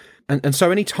over. And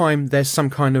so anytime there's some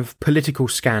kind of political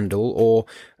scandal or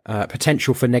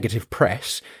potential for negative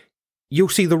press, you'll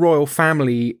see the royal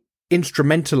family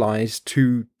instrumentalized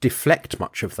to deflect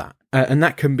much of that. And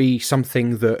that can be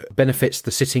something that benefits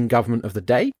the sitting government of the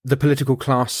day, the political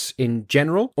class in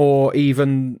general, or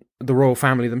even the royal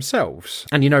family themselves.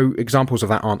 And examples of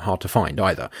that aren't hard to find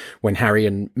either. When Harry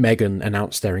and Meghan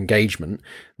announced their engagement,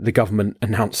 the government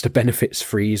announced a benefits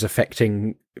freeze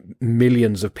affecting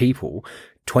millions of people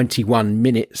 21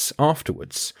 minutes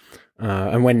afterwards.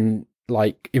 And when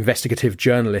investigative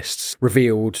journalists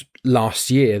revealed last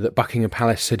year that Buckingham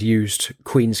Palace had used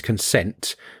Queen's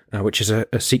consent, which is a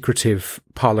secretive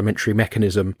parliamentary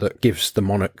mechanism that gives the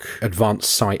monarch advance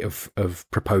sight of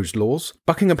proposed laws.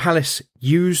 Buckingham Palace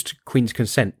used Queen's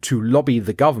consent to lobby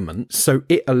the government so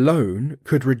it alone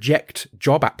could reject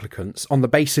job applicants on the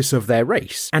basis of their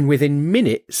race. And within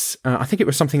minutes, I think it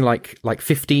was something like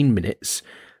 15 minutes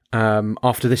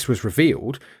after this was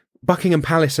revealed, Buckingham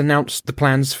Palace announced the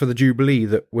plans for the Jubilee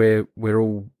that we're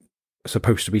all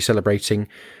supposed to be celebrating,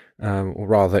 or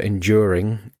rather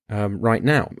enduring, right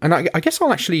now. And I guess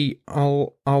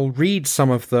I'll read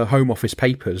some of the Home Office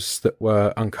papers that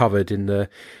were uncovered in the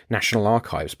National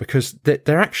Archives, because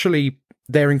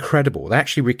they're incredible. They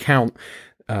actually recount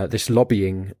this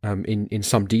lobbying in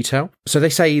some detail. So they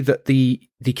say that the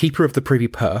Keeper of the Privy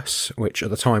Purse, which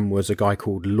at the time was a guy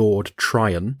called Lord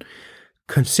Tryon,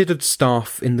 considered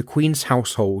staff in the Queen's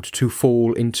household to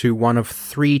fall into one of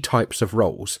 3 types of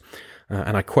roles.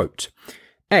 And I quote,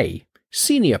 A,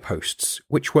 senior posts,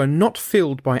 which were not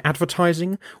filled by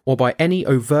advertising or by any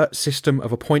overt system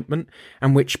of appointment,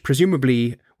 and which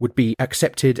presumably would be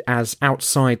accepted as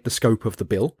outside the scope of the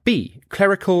bill. B,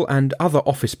 clerical and other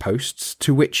office posts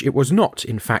to which it was not,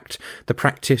 in fact, the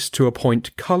practice to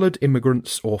appoint coloured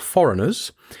immigrants or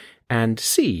foreigners. And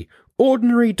C,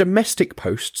 ordinary domestic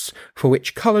posts for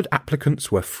which coloured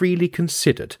applicants were freely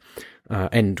considered.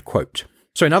 End quote.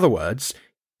 So in other words,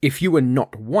 if you were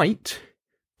not white,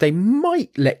 they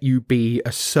might let you be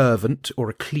a servant or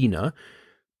a cleaner,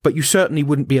 but you certainly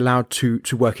wouldn't be allowed to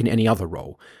work in any other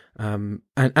role. And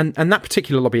that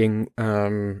particular lobbying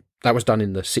that was done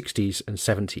in the 60s and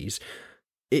 70s,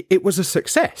 it was a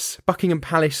success. Buckingham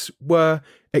Palace were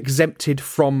exempted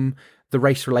from the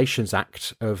Race Relations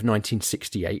Act of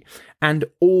 1968 and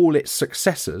all its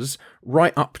successors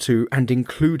right up to and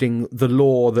including the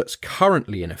law that's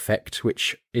currently in effect,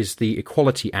 which is the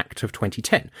Equality Act of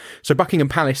 2010. So Buckingham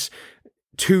Palace,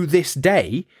 to this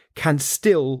day, can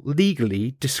still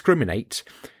legally discriminate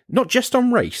not just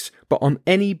on race, but on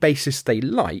any basis they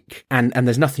like, and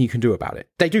there's nothing you can do about it.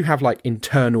 They do have, like,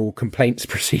 internal complaints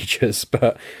procedures,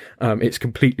 but it's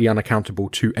completely unaccountable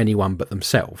to anyone but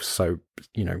themselves. So,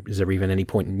 you know, is there even any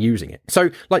point in using it? So,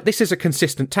 like, this is a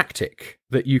consistent tactic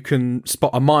that you can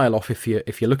spot a mile off if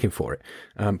you're looking for it.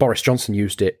 Boris Johnson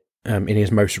used it in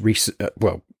his most recent,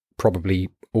 probably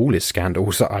all his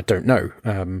scandals, I don't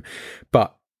know.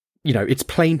 But you know, it's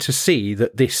plain to see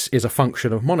that this is a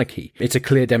function of monarchy. It's a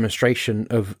clear demonstration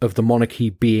of the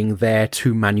monarchy being there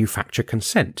to manufacture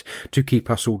consent, to keep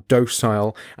us all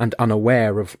docile and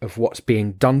unaware of what's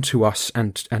being done to us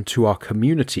and to our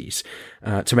communities,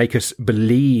 to make us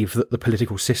believe that the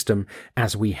political system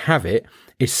as we have it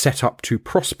is set up to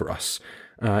prosper us.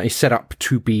 Is set up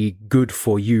to be good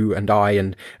for you and I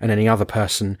and any other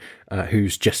person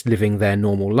who's just living their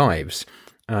normal lives.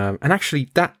 And actually,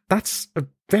 that's a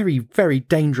very, very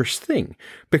dangerous thing,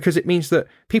 because it means that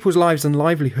people's lives and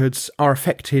livelihoods are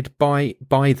affected by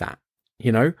that.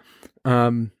 You know,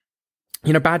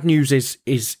 bad news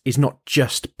is not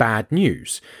just bad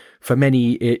news. For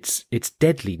many, it's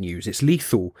deadly news. It's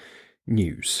lethal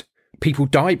news. People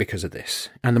die because of this,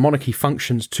 and the monarchy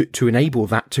functions to enable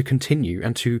that to continue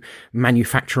and to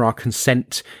manufacture our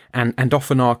consent and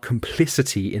often our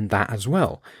complicity in that as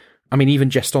well. I mean, even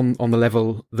just on the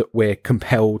level that we're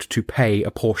compelled to pay a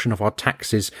portion of our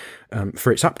taxes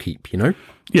for its upkeep, you know?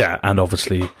 Yeah, and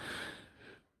obviously,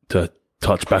 to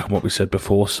touch back on what we said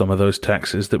before, some of those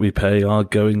taxes that we pay are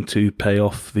going to pay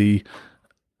off the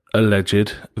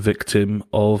alleged victim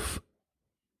of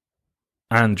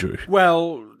Andrew.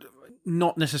 Well,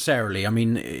 not necessarily. I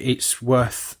mean, it's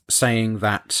worth saying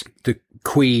that the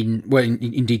Queen, well,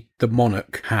 indeed the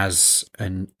monarch, has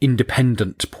an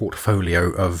independent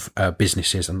portfolio of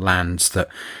businesses and lands that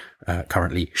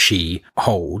currently she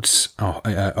holds,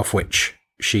 of which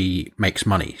she makes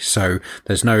money. So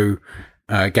there's no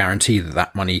guarantee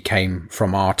that money came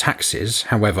from our taxes.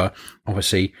 However,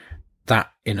 obviously,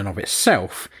 that in and of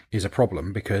itself is a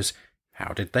problem, because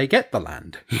how did they get the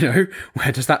land? You know,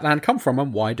 where does that land come from,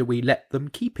 and why do we let them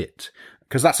keep it?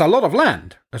 Because that's a lot of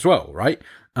land as well, right?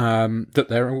 That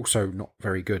they're also not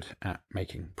very good at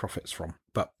making profits from.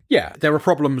 But yeah, there are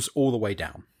problems all the way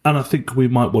down. And I think we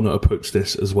might want to approach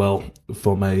this as well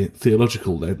from a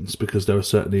theological lens, because there are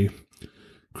certainly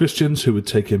Christians who would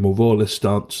take a more royalist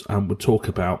stance and would talk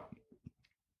about,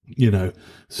 you know,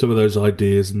 some of those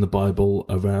ideas in the Bible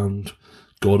around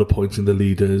God appointing the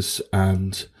leaders.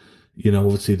 And, you know,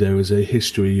 obviously there is a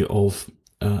history of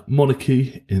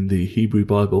monarchy in the Hebrew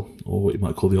Bible, or what you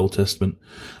might call the Old Testament,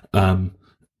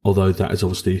 although that is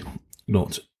obviously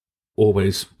not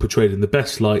always portrayed in the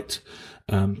best light.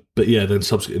 But yeah, then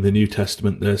subsequently in the New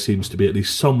Testament, there seems to be at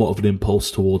least somewhat of an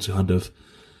impulse towards a kind of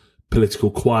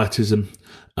political quietism,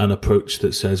 an approach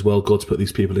that says, well, God's put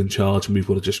these people in charge and we've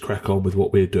got to just crack on with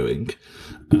what we're doing.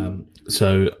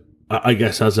 So I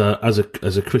guess as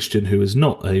a Christian who is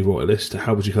not a royalist,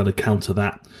 how would you kind of counter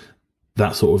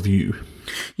that sort of view?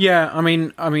 Yeah, I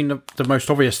mean, the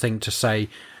most obvious thing to say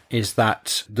is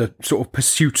that the sort of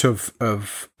pursuit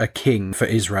of a king for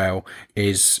Israel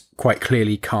is quite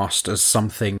clearly cast as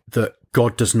something that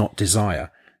God does not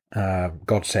desire.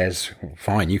 God says,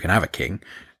 fine, you can have a king,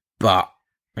 but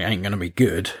it ain't going to be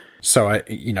good. So,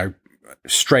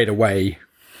 straight away,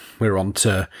 we're on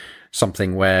to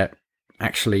something where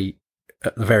actually,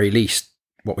 at the very least,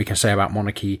 what we can say about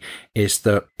monarchy is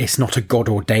that it's not a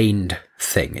God-ordained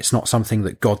thing. It's not something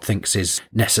that God thinks is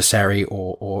necessary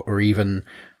or even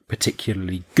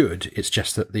particularly good. It's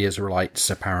just that the Israelites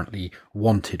apparently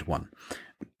wanted one.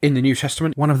 In the New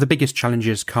Testament, one of the biggest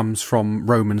challenges comes from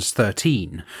Romans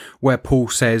 13, where Paul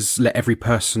says, let every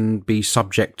person be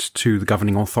subject to the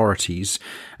governing authorities,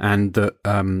 and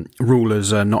that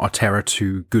rulers are not a terror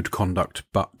to good conduct,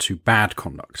 but to bad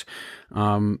conduct.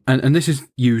 And this is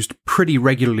used pretty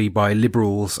regularly by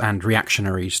liberals and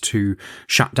reactionaries to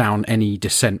shut down any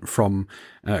dissent from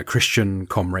Christian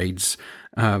comrades.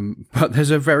 But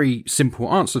there's a very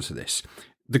simple answer to this.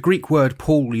 The Greek word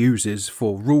Paul uses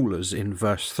for rulers in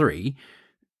verse 3,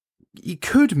 it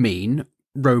could mean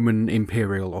Roman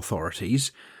imperial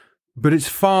authorities, but it's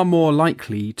far more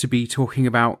likely to be talking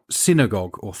about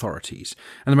synagogue authorities.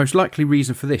 And the most likely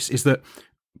reason for this is that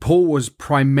Paul was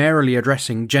primarily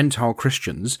addressing Gentile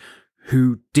Christians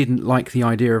who didn't like the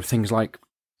idea of things like,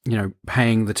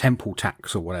 paying the temple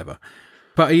tax or whatever.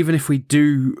 But even if we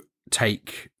do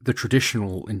take the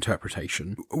traditional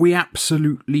interpretation, we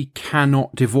absolutely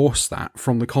cannot divorce that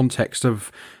from the context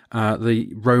of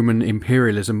the Roman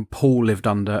imperialism Paul lived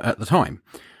under at the time.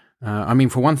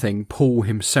 For one thing, Paul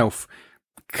himself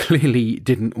clearly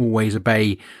didn't always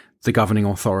obey the governing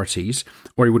authorities,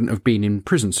 or he wouldn't have been in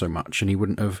prison so much, and he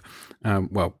wouldn't have,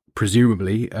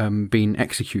 presumably, been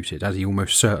executed, as he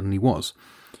almost certainly was.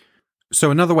 So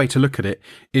another way to look at it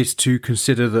is to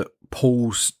consider that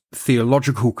Paul's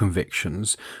theological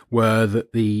convictions were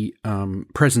that the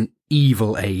present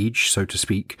evil age, so to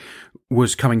speak,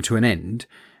 was coming to an end,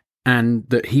 and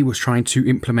that he was trying to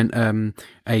implement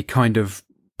a kind of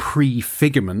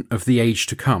prefigurement of the age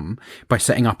to come by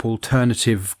setting up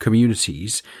alternative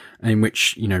communities in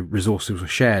which, resources were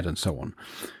shared and so on.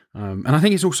 And I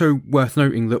think it's also worth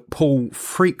noting that Paul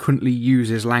frequently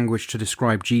uses language to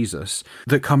describe Jesus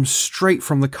that comes straight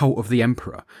from the cult of the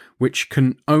emperor, which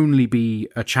can only be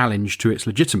a challenge to its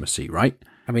legitimacy, right?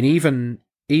 Even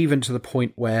to the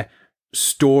point where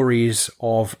stories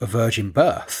of a virgin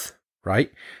birth,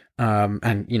 right?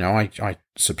 I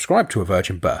subscribe to a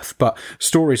virgin birth, but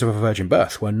stories of a virgin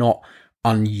birth were not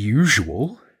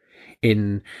unusual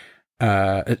in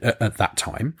at that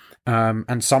time,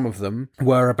 and some of them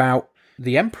were about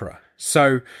the emperor.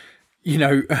 So,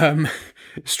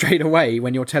 straight away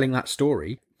when you're telling that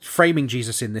story, framing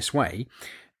Jesus in this way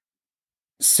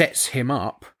sets him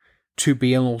up to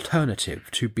be an alternative,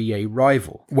 to be a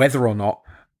rival, whether or not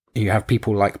you have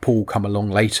people like Paul come along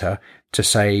later to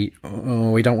say,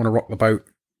 we don't want to rock the boat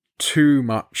too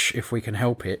much if we can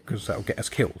help it, because that'll get us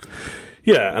killed.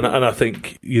 Yeah, and I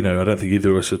think, I don't think either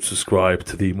of us would subscribe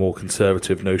to the more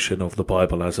conservative notion of the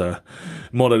Bible as a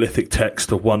monolithic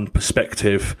text of one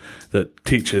perspective that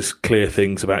teaches clear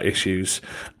things about issues.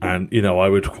 And, I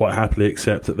would quite happily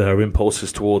accept that there are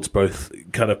impulses towards both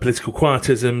kind of political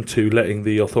quietism to letting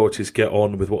the authorities get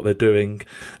on with what they're doing,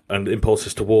 and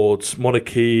impulses towards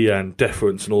monarchy and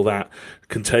deference and all that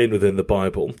contained within the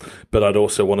Bible. But I'd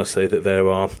also want to say that there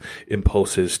are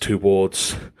impulses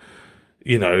towards,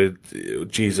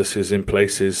 Jesus is in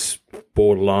places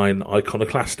borderline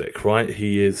iconoclastic, right?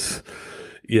 He is,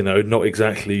 not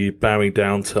exactly bowing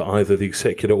down to either the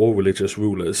secular or religious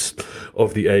rulers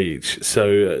of the age.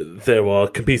 So there are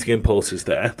competing impulses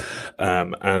there.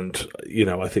 And,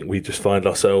 I think we just find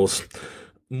ourselves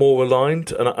more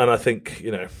aligned. And I think,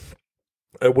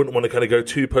 I wouldn't want to kind of go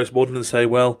too postmodern and say,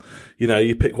 well,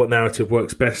 you pick what narrative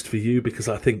works best for you, because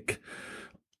I think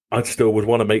I still would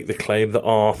want to make the claim that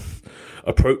our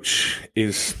approach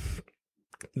is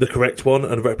the correct one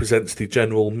and represents the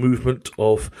general movement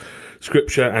of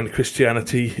Scripture and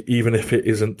Christianity, even if it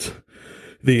isn't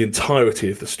the entirety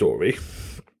of the story.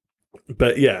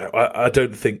 But yeah, I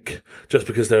don't think just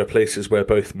because there are places where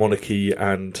both monarchy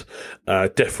and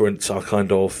deference are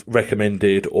kind of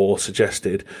recommended or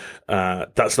suggested,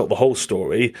 that's not the whole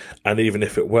story. And even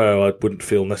if it were, I wouldn't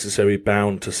feel necessarily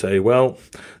bound to say, well,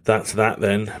 that's that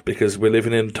then, because we're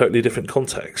living in a totally different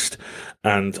context.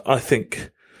 And I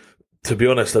think, to be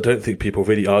honest, I don't think people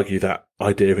really argue that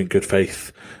idea in good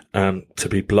faith, to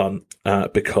be blunt,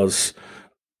 because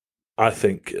I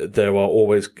think there are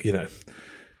always,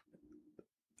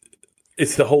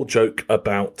 it's the whole joke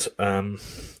about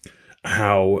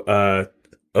how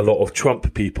a lot of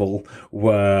Trump people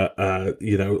were,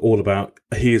 all about,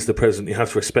 he is the president, you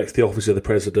have to respect the office of the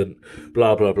president,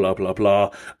 blah, blah, blah, blah, blah.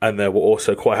 And they were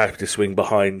also quite happy to swing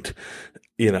behind,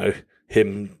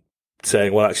 him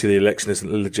saying, well, actually, the election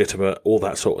isn't legitimate, all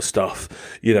that sort of stuff.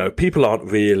 People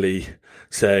aren't really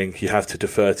saying you have to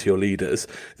defer to your leaders.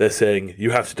 They're saying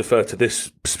you have to defer to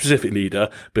this specific leader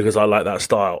because I like that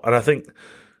style. And I think,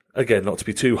 again, not to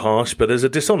be too harsh, but there's a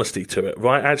dishonesty to it,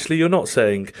 right? Actually, you're not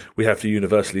saying we have to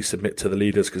universally submit to the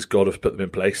leaders because God has put them in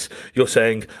place. You're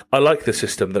saying, I like the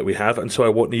system that we have, and so I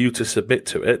want you to submit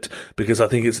to it because I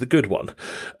think it's the good one.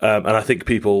 And I think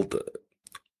people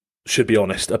should be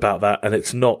honest about that. And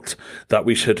it's not that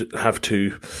we should have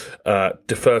to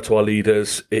defer to our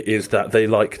leaders. It is that they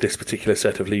like this particular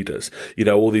set of leaders.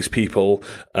 All these people,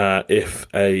 if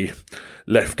a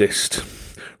leftist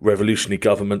revolutionary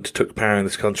government took power in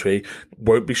this country,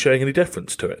 won't be showing any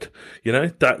deference to it.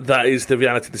 That is the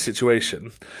reality of the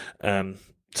situation.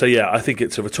 So yeah, I think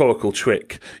it's a rhetorical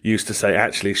trick used to say,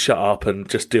 actually, shut up and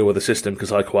just deal with the system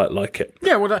because I quite like it.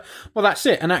 Yeah, well, that's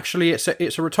it. And actually, it's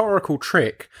a rhetorical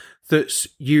trick that's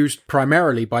used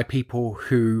primarily by people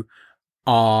who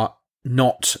are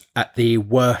not at the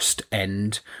worst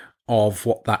end of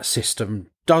what that system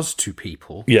does to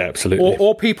people. Yeah, absolutely.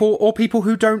 Or people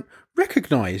who don't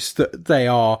recognise that they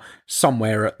are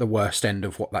somewhere at the worst end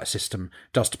of what that system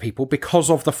does to people because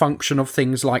of the function of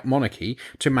things like monarchy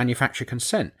to manufacture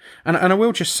consent. And I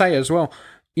will just say as well,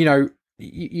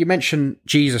 you mentioned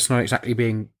Jesus not exactly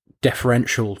being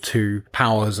deferential to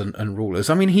powers and rulers.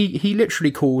 I mean, he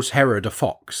literally calls Herod a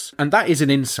fox, and that is an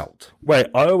insult. Wait,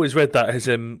 I always read that as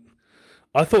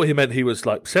I thought he meant he was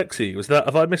like sexy.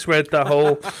 Have I misread that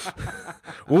whole?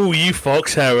 Ooh, you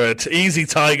fox, Herod! Easy,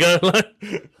 tiger.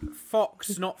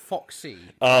 Fox, not foxy.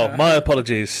 Oh, my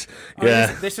apologies.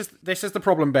 Yeah, this is the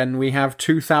problem, Ben. We have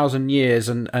 2,000 years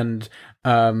and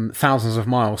thousands of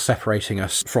miles separating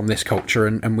us from this culture,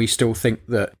 and we still think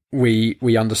that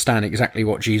we understand exactly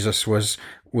what Jesus was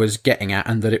getting at,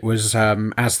 and that it was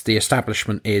as the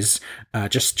establishment is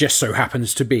just so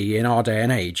happens to be in our day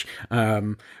and age.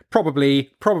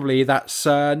 Probably that's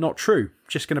not true.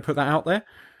 Just going to put that out there.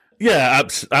 Yeah,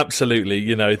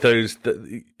 absolutely.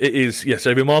 It is, yes,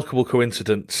 a remarkable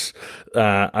coincidence,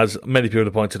 as many people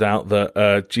have pointed out,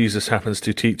 that Jesus happens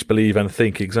to teach, believe, and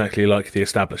think exactly like the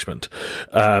establishment.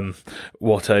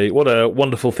 What a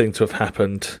wonderful thing to have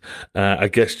happened. I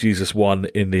guess Jesus won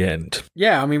in the end.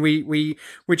 Yeah, I mean, we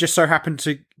just so happened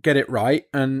to get it right,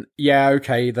 and yeah,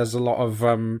 okay, there's a lot of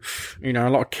a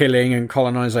lot of killing and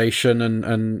colonization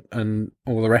and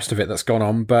all the rest of it that's gone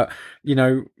on, but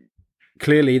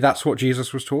clearly that's what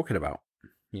Jesus was talking about.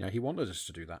 He wanted us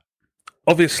to do that.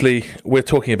 Obviously, we're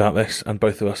talking about this, and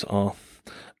both of us are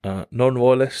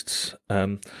non-royalists.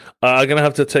 I'm going to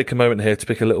have to take a moment here to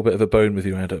pick a little bit of a bone with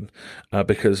you, Adam,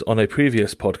 because on a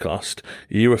previous podcast,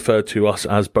 you referred to us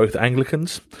as both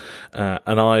Anglicans,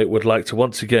 and I would like to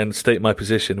once again state my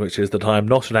position, which is that I am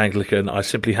not an Anglican. I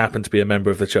simply happen to be a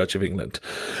member of the Church of England.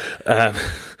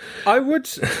 I would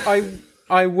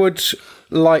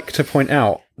like to point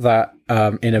out that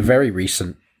in a very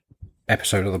recent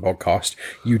episode of the podcast,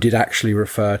 you did actually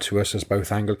refer to us as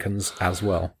both Anglicans as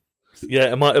well.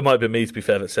 Yeah, it might have been me, to be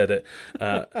fair, that said it.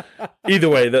 Either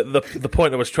way, the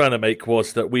point I was trying to make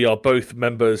was that we are both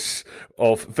members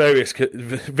of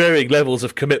varying levels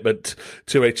of commitment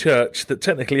to a church that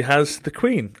technically has the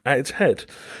Queen at its head.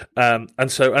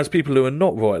 And so as people who are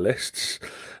not royalists,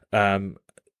 and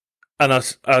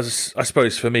as I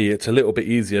suppose for me, it's a little bit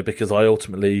easier because I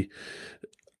ultimately,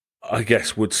 I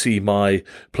guess, would see my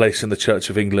place in the Church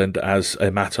of England as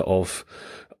a matter of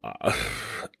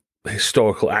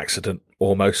historical accident,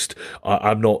 almost.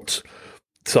 I'm not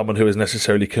someone who is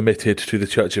necessarily committed to the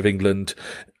Church of England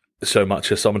so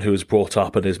much as someone who is brought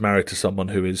up and is married to someone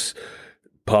who is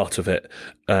part of it.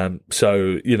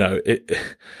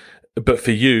 But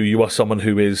for you are someone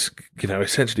who is,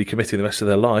 essentially committing the rest of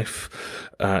their life,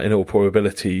 in all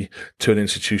probability, to an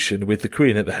institution with the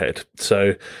Queen at the head.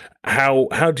 So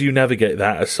how do you navigate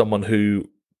that as someone who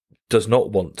does not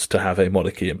want to have a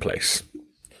monarchy in place?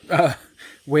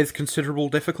 With considerable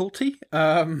difficulty.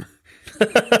 Yeah,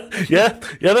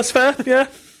 that's fair. Yeah.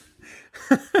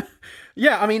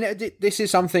 Yeah, I mean, this is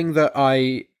something that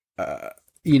I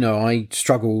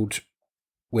struggled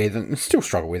with, and still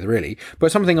struggle with, really, but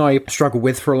something I struggled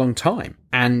with for a long time.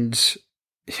 And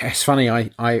it's funny,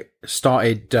 I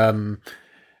started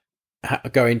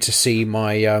going to see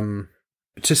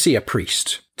a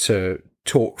priest to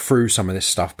talk through some of this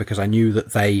stuff, because I knew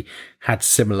that they had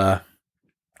similar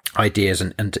ideas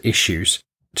and issues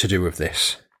to do with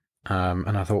this.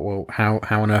 And I thought, well, how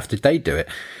on earth did they do it?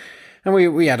 And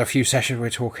we had a few sessions where we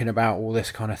were talking about all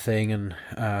this kind of thing and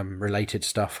related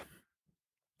stuff.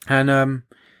 And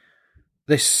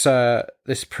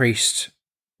this priest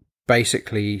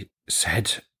basically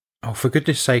said, "Oh, for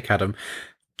goodness sake, Adam,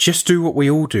 just do what we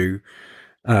all do."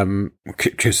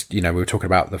 Because, we were talking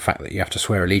about the fact that you have to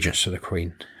swear allegiance to the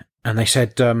Queen. And they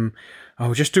said,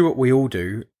 "Oh, just do what we all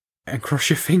do and cross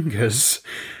your fingers."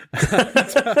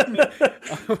 And,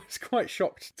 I was quite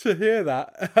shocked to hear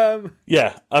that.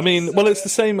 Yeah, I mean, well, it's the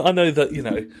same. I know that,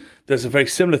 there's a very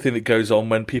similar thing that goes on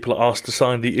when people are asked to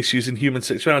sign the Issues in Human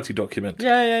Sexuality document.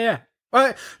 Yeah.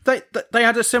 Well, they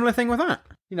had a similar thing with that.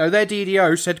 Their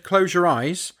DDO said, "Close your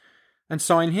eyes and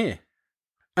sign here."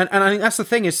 And I think that's the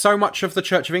thing, is so much of the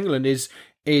Church of England is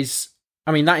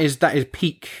I mean, that is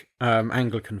peak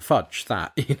Anglican fudge,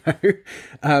 that,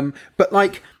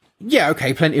 but yeah,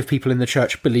 okay, plenty of people in the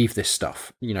church believe this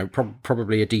stuff,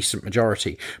 probably a decent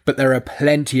majority, but there are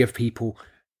plenty of people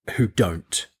who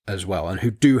don't. as well, and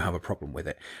who do have a problem with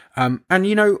it. And,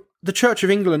 the Church of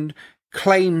England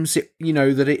claims it,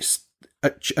 that it's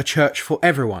a church for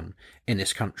everyone in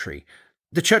this country.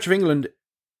 The Church of England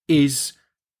is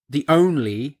the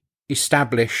only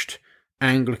established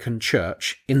Anglican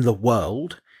church in the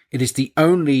world. It is the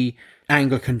only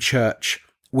Anglican church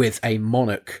with a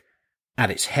monarch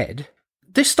at its head.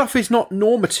 This stuff is not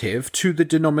normative to the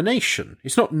denomination.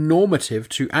 It's not normative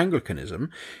to Anglicanism.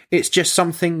 It's just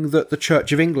something that the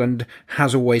Church of England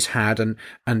has always had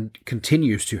and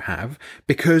continues to have,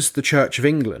 because the Church of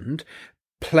England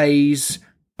plays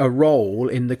a role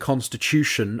in the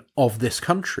constitution of this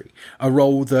country, a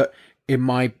role that, in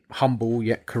my humble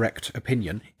yet correct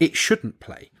opinion, it shouldn't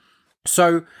play.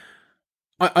 So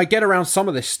I get around some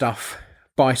of this stuff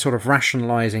by sort of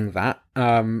rationalising that.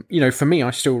 For me,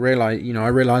 I still realise, I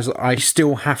realise that I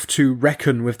still have to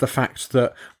reckon with the fact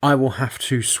that I will have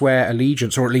to swear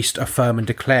allegiance, or at least affirm and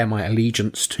declare my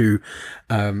allegiance to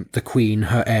the Queen,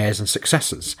 her heirs and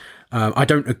successors. I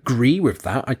don't agree with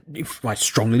that. I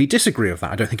strongly disagree with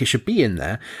that. I don't think it should be in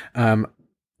there.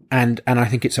 And I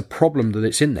think it's a problem that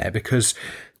it's in there because,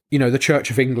 the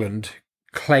Church of England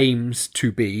claims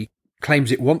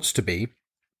it wants to be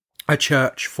a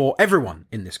church for everyone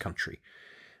in this country.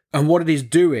 And what it is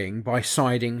doing by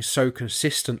siding so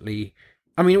consistently,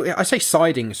 I say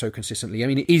siding so consistently,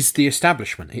 it is the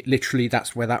establishment. It literally,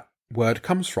 that's where that word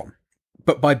comes from.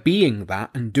 But by being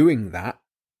that and doing that,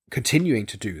 continuing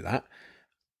to do that,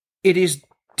 it is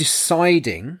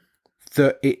deciding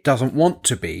that it doesn't want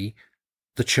to be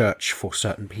the church for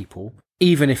certain people,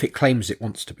 even if it claims it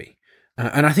wants to be.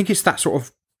 And I think it's that sort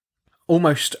of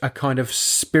almost a kind of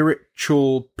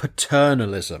spiritual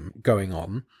paternalism going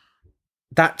on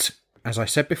that, as I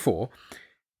said before,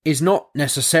 is not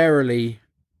necessarily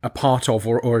a part of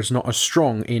or is not as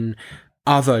strong in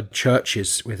other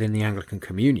churches within the Anglican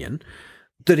Communion,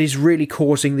 that is really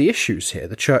causing the issues here.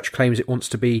 The church claims it wants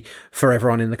to be for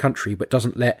everyone in the country, but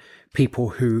doesn't let people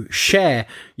who share,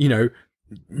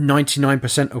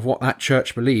 99% of what that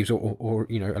church believes or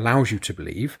allows you to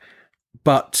believe,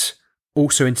 but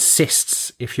also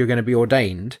insists, if you're going to be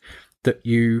ordained, that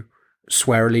you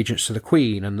swear allegiance to the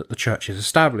Queen and that the church is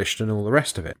established and all the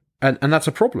rest of it. And that's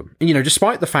a problem.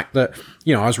 Despite the fact that,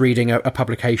 I was reading a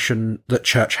publication that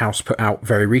Church House put out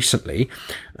very recently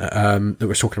that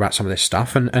was talking about some of this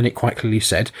stuff, and it quite clearly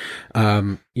said,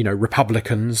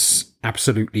 Republicans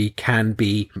absolutely can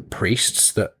be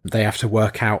priests, that they have to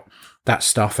work out that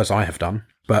stuff as I have done,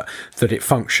 but that it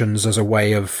functions as a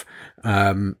way of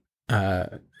kind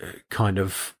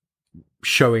of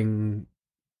showing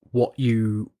what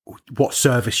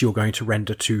service you're going to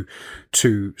render to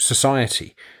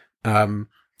society.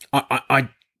 I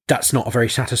that's not a very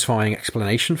satisfying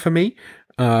explanation for me.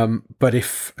 But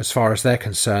if, as far as they're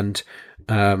concerned,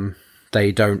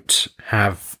 they don't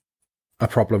have a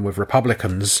problem with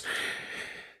Republicans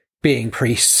being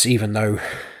priests, even though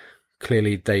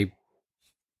clearly they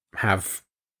have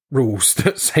rules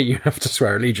that say you have to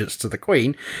swear allegiance to the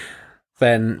Queen,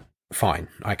 then fine,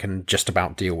 I can just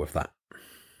about deal with that.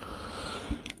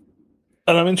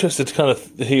 And I'm interested to kind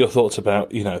of hear your thoughts about,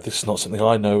 this is not something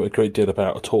I know a great deal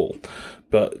about at all,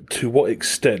 but to what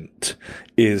extent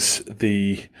is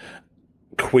the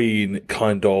Queen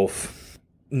kind of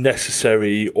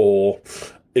necessary or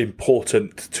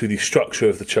important to the structure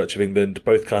of the Church of England,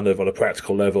 both kind of on a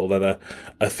practical level and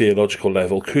a theological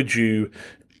level? Could you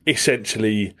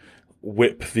essentially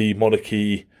whip the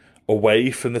monarchy away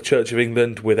from the Church of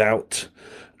England without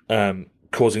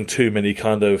causing too many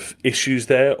kind of issues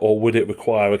there, or would it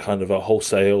require a kind of a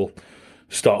wholesale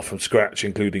start from scratch,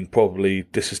 including probably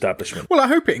disestablishment? Well, I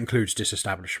hope it includes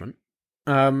disestablishment,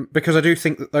 because I do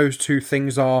think that those two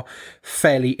things are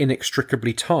fairly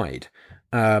inextricably tied.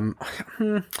 Maybe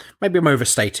I'm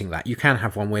overstating that. You can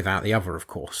have one without the other, of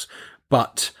course,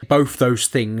 but both those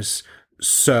things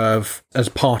serve as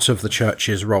part of the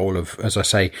church's role of, as I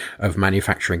say, of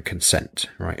manufacturing consent,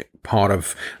 right? Part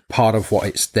of what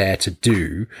it's there to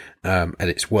do, at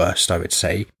its worst, I would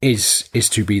say, is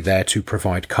to be there to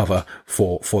provide cover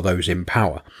for those in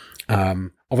power.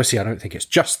 Obviously, I don't think it's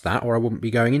just that, or I wouldn't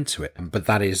be going into it, but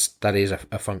that is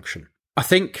a function. I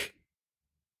think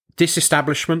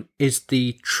disestablishment is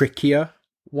the trickier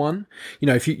one.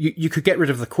 If you could get rid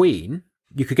of the Queen.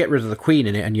 You could get rid of the Queen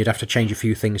in it and you'd have to change a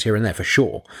few things here and there for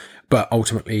sure. But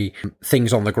ultimately,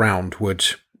 things on the ground would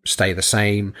stay the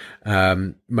same.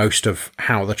 Most of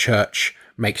how the church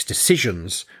makes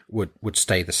decisions would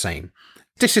stay the same.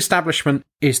 Disestablishment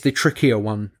is the trickier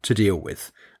one to deal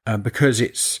with because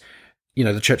it's,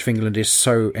 the Church of England is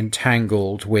so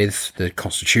entangled with the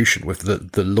constitution, with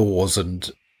the laws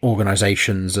and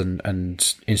organisations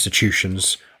and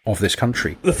institutions of this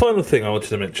country. The final thing I wanted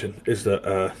to mention is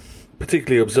that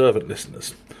particularly observant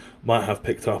listeners might have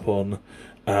picked up on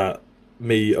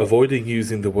me avoiding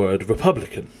using the word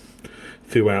Republican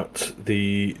throughout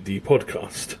the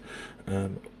podcast.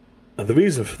 And the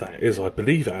reason for that is, I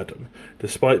believe, Adam,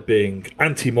 despite being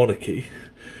anti-monarchy,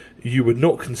 you would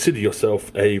not consider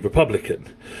yourself a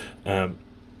Republican.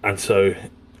 And so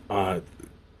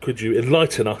could you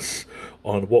enlighten us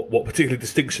on what particular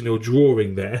distinction you're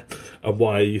drawing there and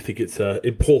why you think it's an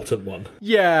important one?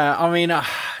 Yeah, I mean,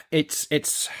 it's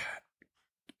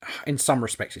in some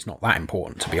respects it's not that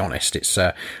important, to be honest. It's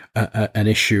an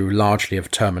issue largely of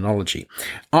terminology.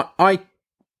 I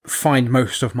find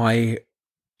most of my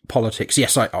politics,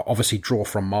 yes, I obviously draw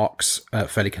from Marx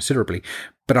fairly considerably,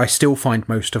 but I still find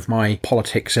most of my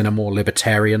politics in a more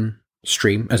libertarian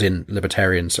stream, as in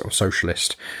libertarian sort of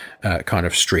socialist kind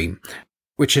of stream,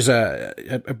 which is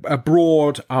a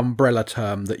broad umbrella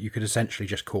term that you could essentially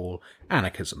just call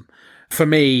anarchism. For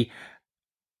me,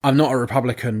 I'm not a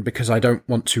Republican because I don't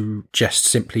want to just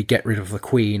simply get rid of the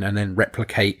Queen and then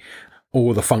replicate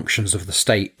all the functions of the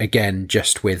state again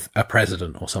just with a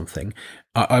president or something.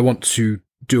 I want to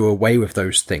do away with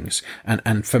those things.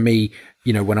 And for me,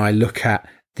 you know, when I look at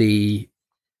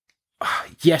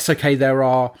yes, okay, there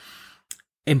are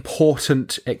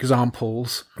important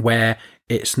examples where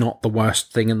it's not the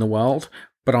worst thing in the world,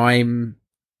 but I'm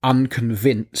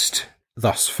unconvinced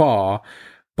thus far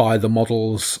by the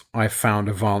models I've found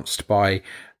advanced by,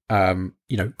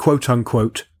 quote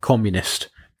unquote communist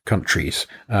countries.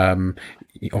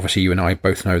 Obviously you and I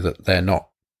both know that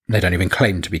they don't even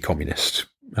claim to be communist,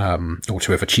 or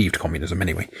to have achieved communism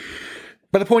anyway.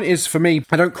 But the point is, for me,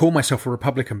 I don't call myself a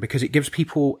Republican because it gives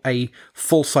people a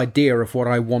false idea of what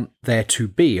I want there to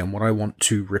be and what I want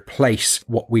to replace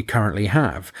what we currently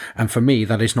have. And for me,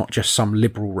 that is not just some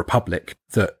liberal republic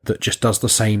that just does the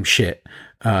same shit,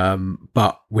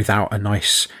 but without a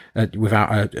nice,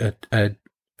 without a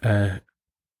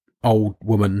old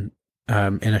woman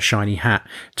in a shiny hat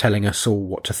telling us all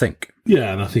what to think.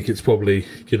 Yeah, and I think it's probably,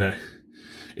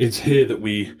 it's here that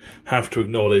we have to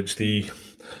acknowledge the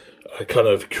kind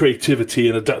of creativity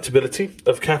and adaptability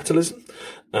of capitalism,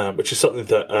 which is something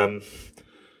that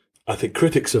I think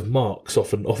critics of Marx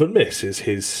often miss, is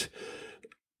his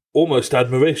almost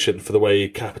admiration for the way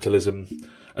capitalism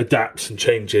adapts and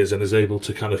changes and is able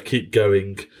to kind of keep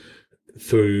going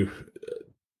through,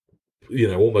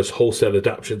 almost wholesale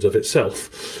adaptations of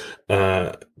itself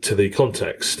to the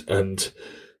context. And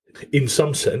in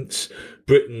some sense,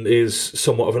 Britain is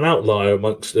somewhat of an outlier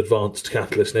amongst advanced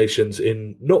capitalist nations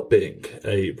in not being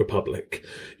a republic.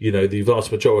 The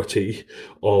vast majority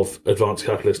of advanced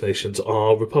capitalist nations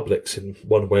are republics in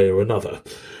one way or another.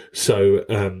 So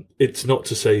it's not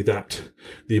to say that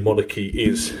the monarchy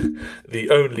is the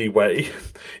only way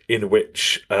in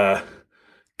which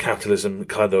capitalism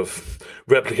kind of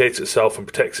replicates itself and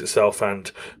protects itself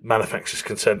and manufactures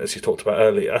consent, as you talked about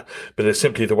earlier, but it's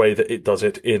simply the way that it does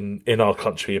it in our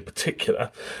country in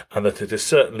particular, and that it is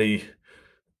certainly,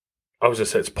 I was going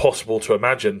to say it's possible to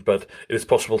imagine, but it is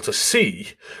possible to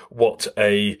see what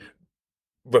a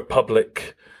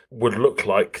republic would look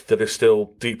like that is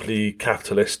still deeply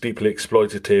capitalist, deeply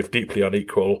exploitative, deeply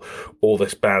unequal, all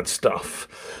this bad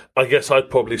stuff. I guess I'd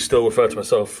probably still refer to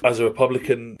myself as a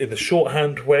Republican in the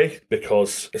shorthand way,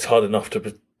 because it's hard enough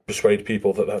to persuade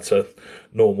people that that's a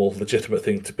normal, legitimate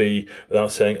thing to be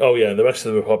without saying, oh yeah, and the rest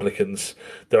of the Republicans,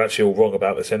 they're actually all wrong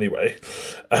about this anyway.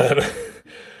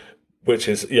 Which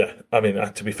is, yeah, I mean,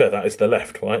 to be fair, that is the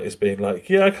left, right? Is being like,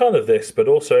 yeah, kind of this, but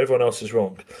also everyone else is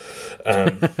wrong.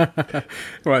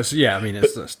 Well, yeah, I mean,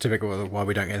 that's typical of why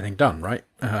we don't get anything done, right?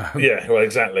 Yeah, well,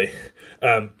 exactly.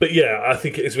 But yeah, I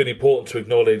think it is really important to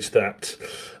acknowledge that,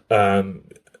 a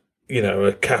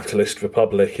capitalist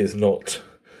republic is not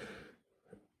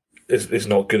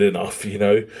good enough.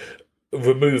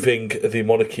 Removing the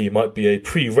monarchy might be a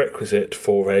prerequisite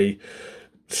for a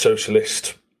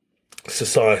socialist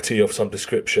society of some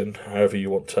description, however you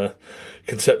want to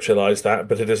conceptualize that,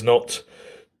 but it is not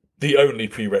the only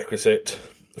prerequisite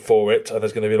for it, and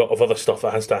there's going to be a lot of other stuff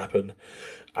that has to happen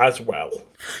as well.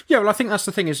 Yeah, well, I think that's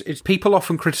the thing, is people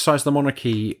often criticise the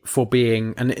monarchy for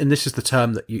being, and this is the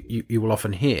term that you will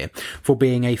often hear, for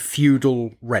being a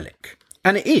feudal relic.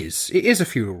 And it is a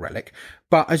feudal relic,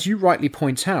 but as you rightly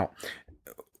point out,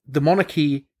 the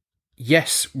monarchy,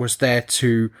 yes, was there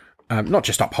to not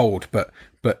just uphold, but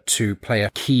to play a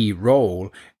key role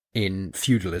in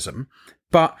feudalism,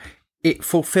 but it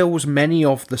fulfills many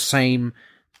of the same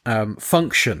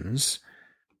functions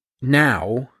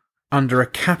now under a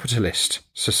capitalist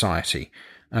society,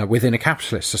 within a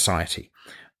capitalist society.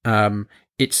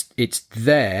 It's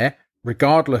there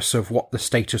regardless of what the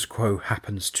status quo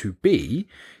happens to be,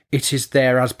 it is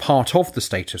there as part of the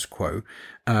status quo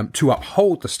to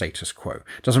uphold the status quo.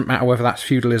 Doesn't matter whether that's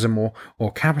feudalism or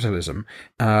capitalism.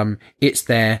 It's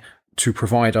there to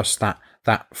provide us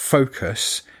that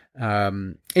focus.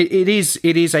 It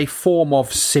is a form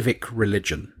of civic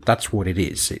religion. That's what it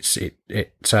is.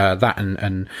 It's that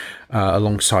and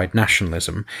alongside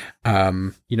nationalism.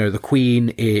 The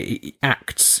Queen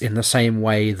acts in the same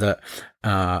way that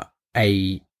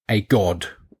a god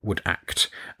would act,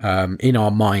 in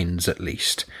our minds at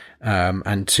least.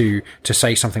 And to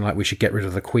say something like we should get rid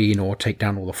of the Queen or take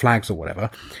down all the flags or whatever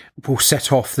will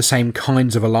set off the same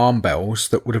kinds of alarm bells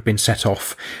that would have been set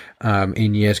off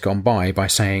in years gone by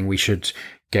saying we should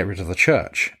get rid of the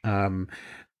church.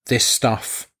 This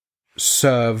stuff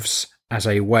serves as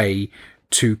a way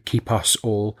to keep us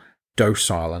all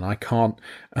docile, and I can't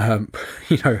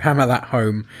hammer that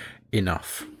home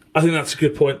enough. I think that's a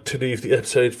good point to leave the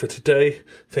episode for today.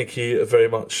 Thank you very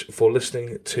much for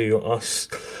listening to us.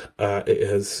 It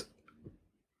has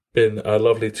been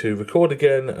lovely to record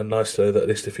again, and nice to know that at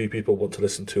least a few people want to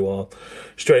listen to our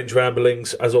strange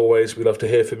ramblings. As always, we love to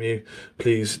hear from you.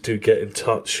 Please do get in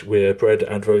touch. We're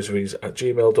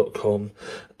breadandrosaries@gmail.com,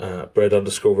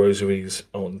 bread_rosaries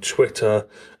on Twitter.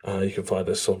 You can find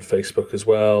us on Facebook as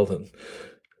well, and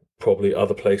probably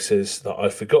other places that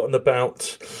I've forgotten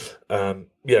about.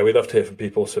 We love to hear from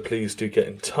people, so please do get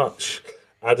in touch.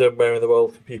 Adam, where in the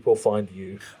world can people find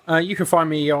you? You can find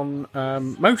me on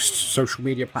most social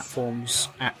media platforms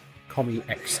at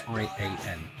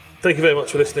CommieXIAN. Thank you very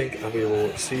much for listening, and we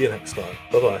will see you next time.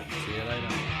 Bye-bye. See you later.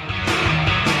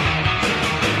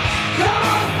 Come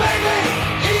on, baby,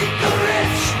 eat the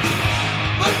rich.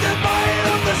 Put the bite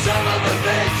on the son of a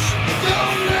bitch.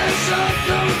 Don't listen,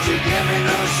 don't you give me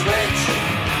no switch.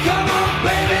 Come on,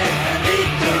 baby, and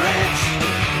eat the rich.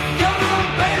 Come on,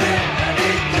 baby, and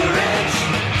eat the rich.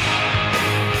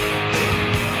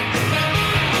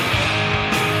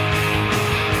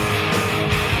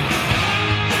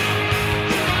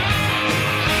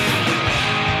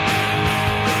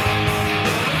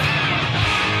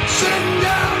 Sitting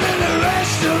down in a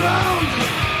restaurant,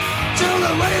 tell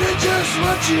the waiter just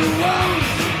what you want.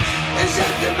 Is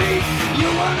that the meat you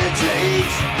wanted to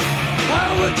eat? How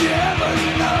would you ever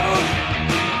know?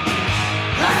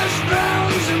 Hash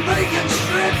browns and bacon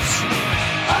strips.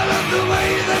 I love the way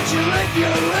that you lick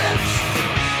your lips.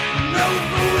 No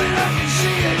fooling, I can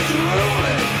see it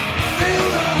drooling. Feel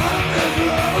the hunger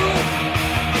glow.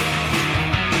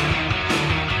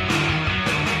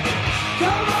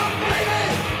 Come on, baby,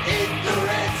 eat the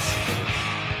rich.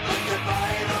 Put the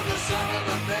bite on the son of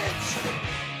a bitch.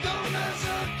 Don't mess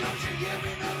up, don't you give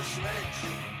me no switch.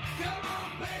 Come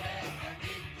on, baby.